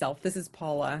unmuted myself. This is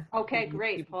Paula. Okay,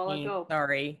 great. Paula, go.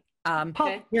 Sorry.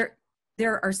 Okay.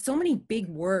 There are so many big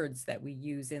words that we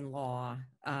use in law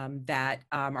that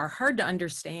are hard to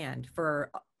understand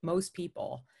for most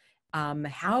people.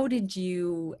 How did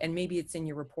you, and maybe it's in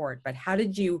your report, but how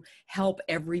did you help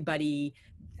everybody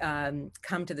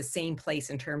come to the same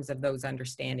place in terms of those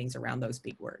understandings around those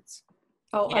big words?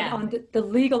 Oh, yeah. on the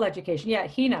legal education. Yeah,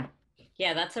 Hina.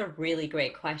 Yeah, that's a really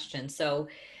great question. So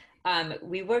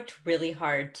we worked really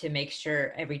hard to make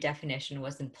sure every definition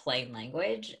was in plain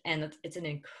language, and it's an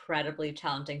incredibly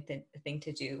challenging thing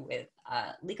to do with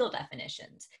legal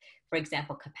definitions. For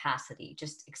example, capacity,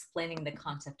 just explaining the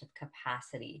concept of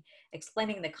capacity,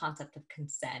 explaining the concept of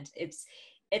consent. It's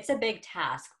a big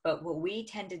task, but what we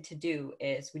tended to do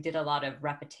is we did a lot of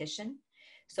repetition.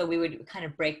 So we would kind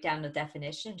of break down the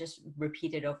definition, just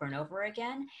repeat it over and over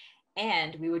again.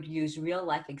 And we would use real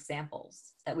life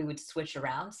examples that we would switch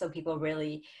around so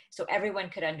so everyone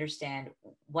could understand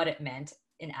what it meant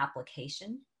in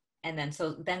application. And then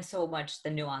so much the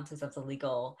nuances of the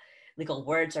legal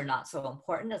words are not so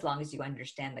important as long as you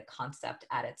understand the concept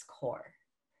at its core.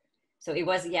 So it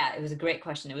was a great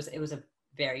question. It was a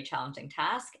very challenging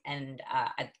task, and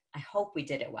I hope we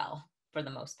did it well for the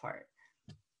most part.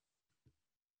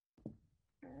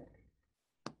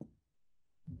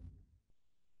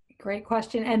 Great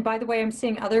question. And by the way, I'm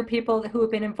seeing other people who have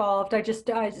been involved. I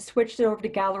switched it over to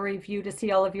gallery view to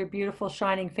see all of your beautiful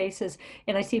shining faces.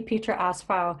 And I see Petra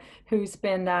Asfau, who's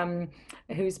been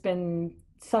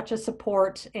such a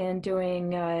support in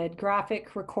doing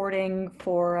graphic recording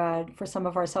for some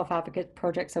of our self-advocate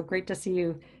projects. So great to see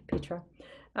you, Petra.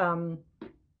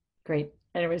 Great.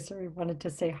 Anyways, sorry, wanted to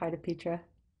say hi to Petra.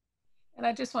 And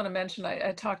I just want to mention,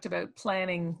 I talked about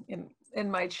planning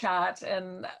in my chat,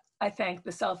 and I thank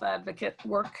the self-advocate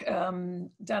work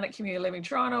done at Community Living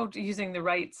Toronto, using the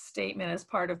right statement as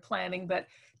part of planning. But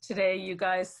today, you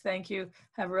guys, thank you,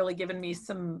 have really given me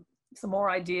some more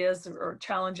ideas or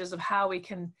challenges of how we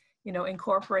can, you know,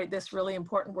 incorporate this really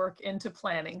important work into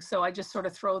planning. So I just sort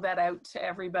of throw that out to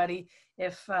everybody.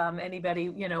 If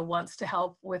anybody, you know, wants to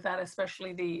help with that,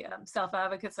 especially the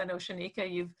self-advocates. I know Shanika,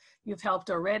 you've helped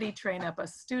already train up a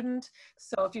student.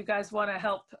 So if you guys want to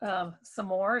help some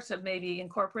more to maybe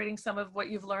incorporating some of what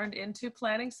you've learned into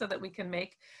planning so that we can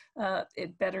make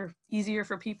it better, easier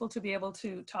for people to be able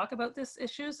to talk about these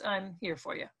issues, I'm here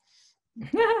for you.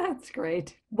 That's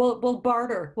great. We'll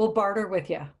barter. We'll barter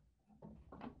with you.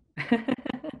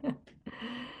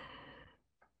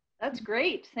 That's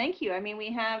great. Thank you. I mean,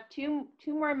 we have two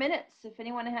more minutes. If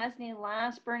anyone has any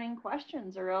last burning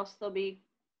questions, or else they'll be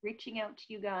reaching out to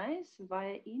you guys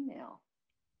via email.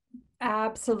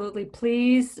 Absolutely.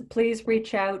 Please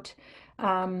reach out.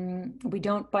 We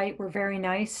don't bite. We're very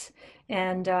nice,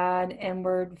 and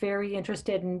we're very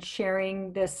interested in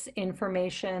sharing this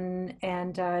information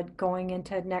and going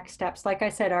into next steps. Like I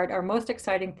said, our most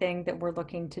exciting thing that we're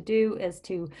looking to do is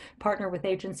to partner with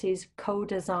agencies,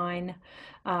 co-design,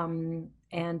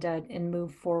 and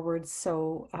move forward.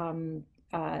 So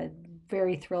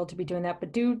very thrilled to be doing that.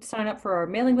 But do sign up for our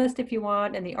mailing list if you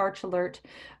want, and the Arch Alert.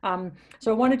 So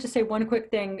I wanted to say one quick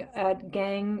thing,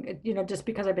 gang, you know, just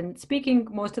because I've been speaking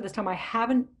most of this time, I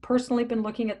haven't personally been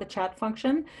looking at the chat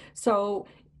function. So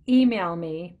email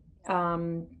me.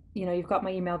 You know, you've got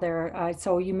my email there.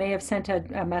 So you may have sent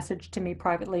a message to me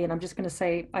privately, and I'm just going to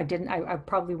say I didn't. I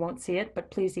probably won't see it,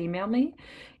 but please email me.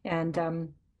 And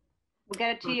we'll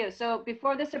get it to you. So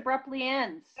before this abruptly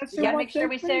ends, we gotta make sure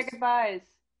we say our goodbyes.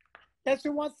 That's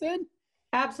the one thing.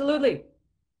 Absolutely.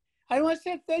 I want to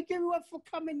say thank you everyone for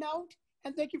coming out,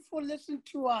 and thank you for listening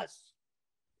to us.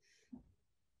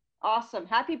 Awesome.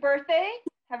 Happy birthday.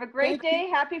 Have a great day.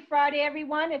 Happy Friday,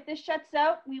 everyone. If this shuts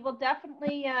out, we will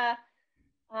definitely,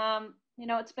 you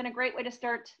know, it's been a great way to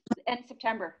start end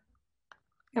September.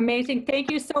 Amazing.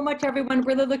 Thank you so much, everyone.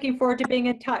 Really looking forward to being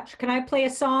in touch. Can I play a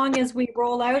song as we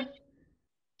roll out?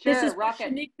 Sure, this is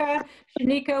Shanika.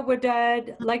 Shanika would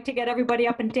like to get everybody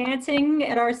up and dancing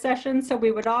at our session, so we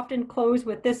would often close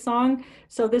with this song.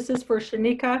 So this is for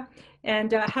Shanika,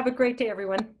 and have a great day,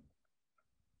 everyone.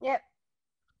 Yep.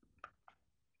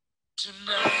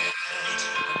 Tonight,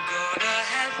 I'm gonna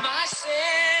have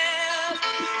myself a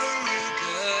real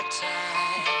good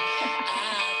time.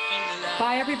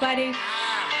 Bye, everybody.